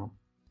or why now?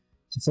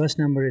 So first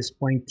number is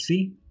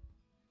 0.3.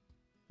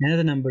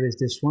 Another number is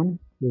this one.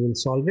 We will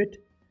solve it.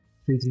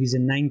 3 3s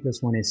and 9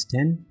 plus 1 is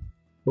 10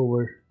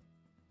 over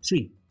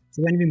 3.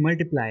 So when we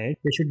multiply it,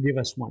 they should give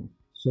us 1.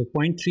 So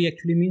 0.3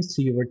 actually means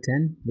 3 over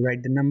 10. We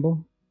write the number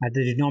at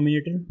the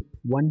denominator,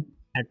 1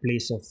 at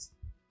place of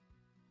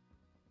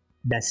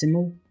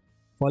decimal,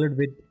 followed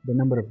with the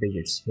number of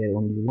digits. Here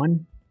only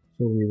 1,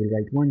 so we will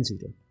write 1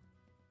 0.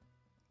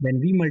 When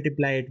we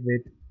multiply it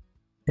with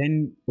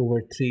 10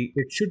 over 3,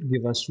 it should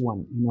give us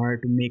 1 in order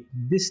to make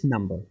this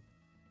number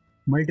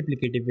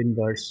multiplicative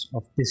inverse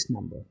of this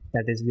number.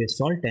 That is, we have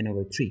solved 10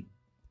 over 3.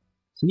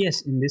 So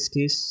yes, in this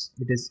case,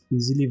 it is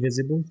easily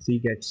visible. 3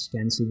 gets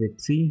cancelled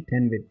with 3,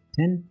 10 with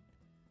 10.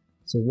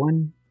 So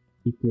 1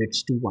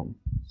 equates to 1.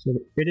 So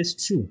it is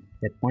true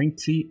that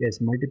 0.3 is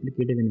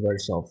multiplicative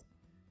inverse of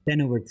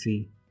 10 over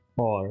 3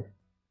 or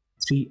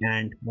 3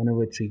 and 1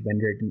 over 3 when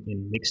written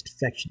in mixed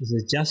fractions.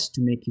 This is just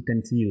to make you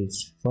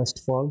confused. First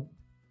of all,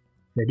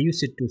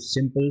 reduce it to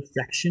simple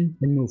fraction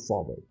and move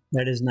forward.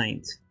 That is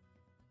 9th.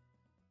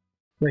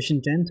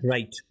 Question 10th,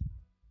 write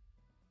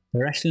a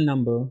rational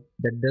number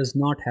that does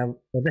not have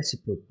a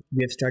reciprocal.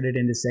 We have studied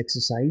in this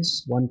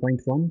exercise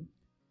 1.1,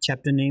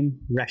 chapter name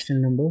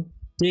rational number.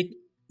 Take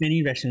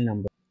any rational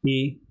number,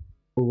 a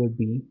over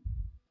b.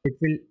 It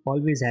will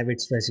always have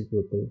its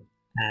reciprocal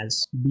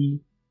as b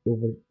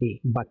over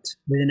a, but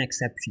with an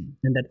exception,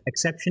 and that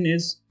exception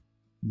is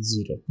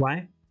 0.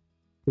 Why?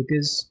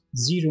 Because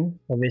 0,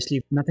 obviously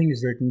if nothing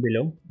is written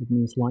below, it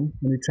means 1.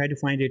 When we try to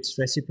find its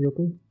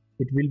reciprocal,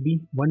 it will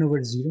be 1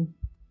 over 0,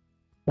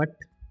 but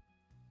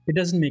it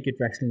doesn't make it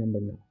rational number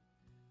now,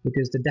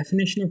 because the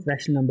definition of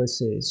rational number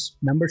says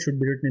number should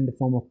be written in the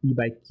form of p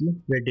by q,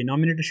 where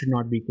denominator should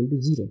not be equal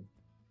to 0.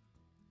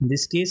 In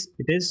this case,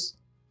 it is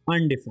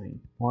undefined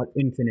or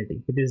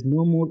infinity. It is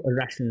no more a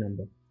rational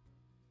number.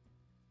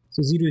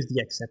 So 0 is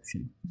the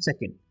exception.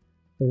 Second,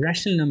 a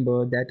rational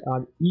number that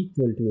are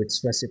equal to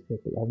its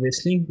reciprocal.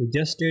 Obviously, we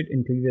just did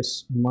in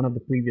one of the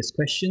previous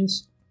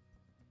questions.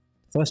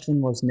 First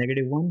one was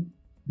 -1,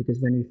 because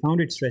when we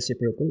found its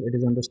reciprocal, it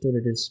is understood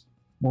it is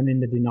 1 in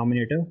the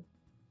denominator.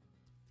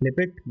 Flip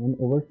it, 1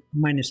 over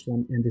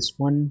 -1, and this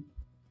 1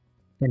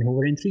 can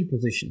hover in 3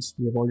 positions.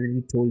 We have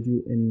already told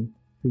you in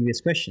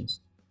previous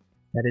questions.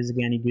 That is,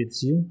 again, it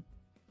gives you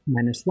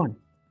 -1.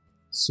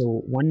 So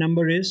one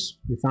number is,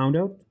 we found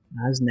out,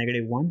 as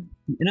 -1.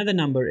 Another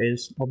number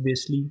is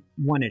obviously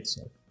 1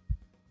 itself,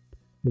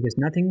 because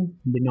nothing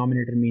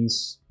denominator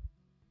means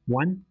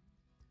 1.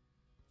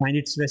 Find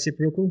its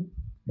reciprocal,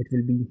 it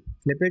will be,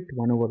 flip it,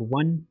 1 over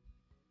 1,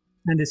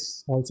 and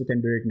this also can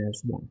be written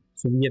as 1.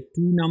 So we have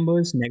two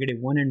numbers,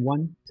 -1 and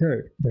 1.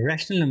 Third, the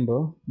rational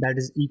number that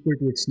is equal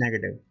to its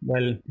negative.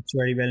 Well, it's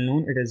very well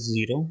known, it is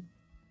 0,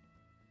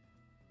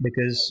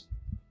 because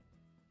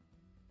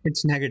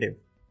it's negative.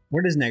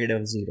 What is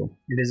negative 0?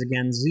 It is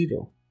again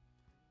 0,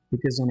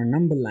 because on a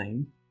number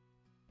line,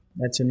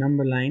 that's a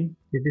number line,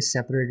 it is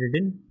separated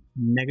in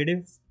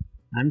negative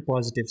and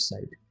positive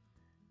side.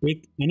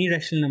 Take any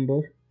rational number,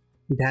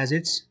 it has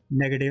its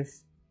negative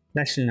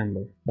rational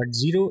number, but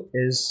 0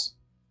 is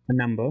a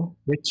number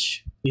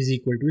which is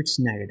equal to its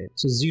negative.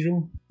 So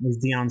 0 is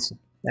the answer.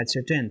 That's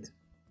your 10th.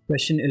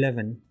 Question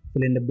 11,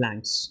 fill in the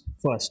blanks.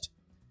 First,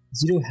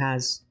 0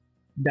 has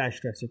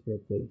dash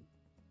reciprocal.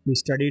 We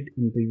studied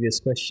in previous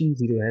question,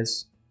 0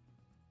 has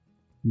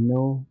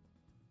no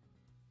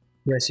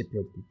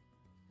reciprocal.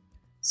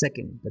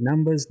 Second, the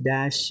numbers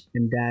dash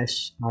and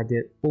dash are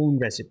their own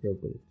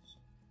reciprocals.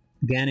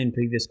 Again, in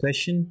previous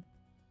question,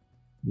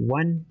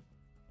 1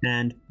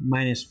 and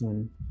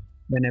 -1,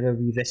 whenever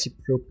we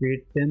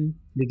reciprocate them,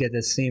 we get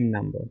the same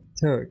number.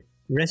 Third,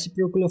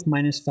 reciprocal of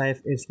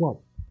 -5 is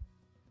what?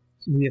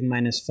 So we have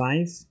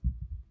 -5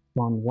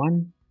 upon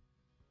 1,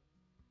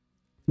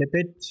 flip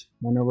it,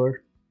 1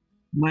 over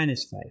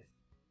 -5,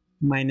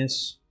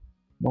 minus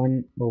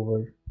 1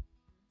 over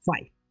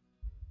 5.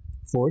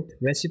 Fourth,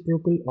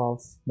 reciprocal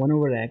of 1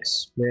 over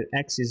x, where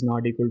x is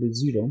not equal to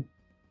 0,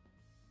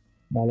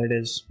 while it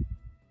is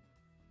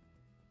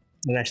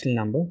a rational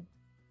number,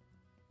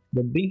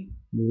 would be,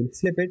 we will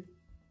flip it,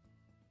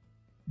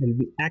 it will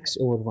be x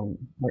over 1,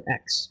 or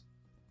x.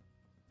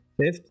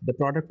 Fifth, the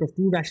product of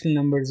two rational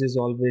numbers is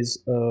always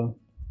a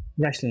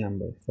rational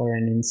number. For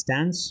an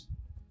instance,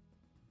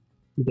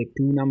 we take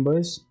two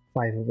numbers,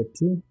 5 over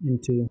 2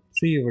 into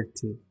 3 over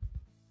 2.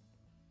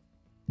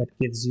 That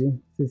gives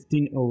you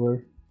 15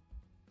 over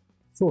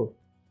 4.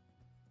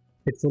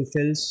 It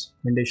fulfills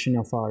condition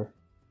of our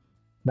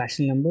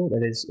rational number,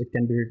 that is, it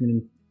can be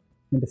written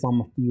in the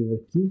form of p over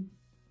q,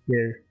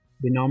 where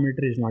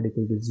denominator is not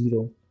equal to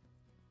 0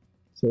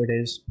 So it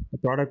is the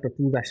product of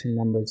two rational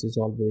numbers is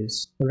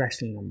always a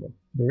rational number.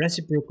 The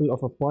reciprocal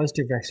of a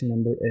positive rational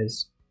number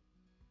is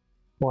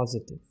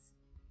positive.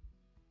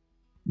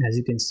 As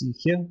you can see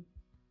here,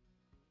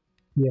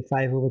 we have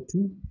 5 over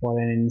 2 for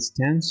an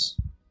instance.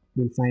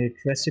 We'll find it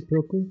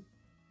reciprocal.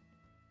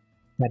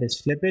 That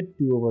is, flip it,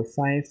 2 over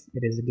 5,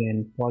 it is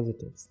again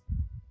positive.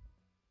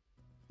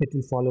 It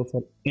will follow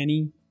for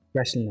any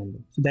rational number.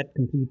 So that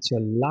completes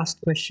your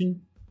last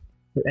question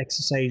for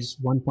exercise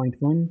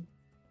 1.1,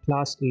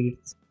 class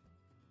 8th,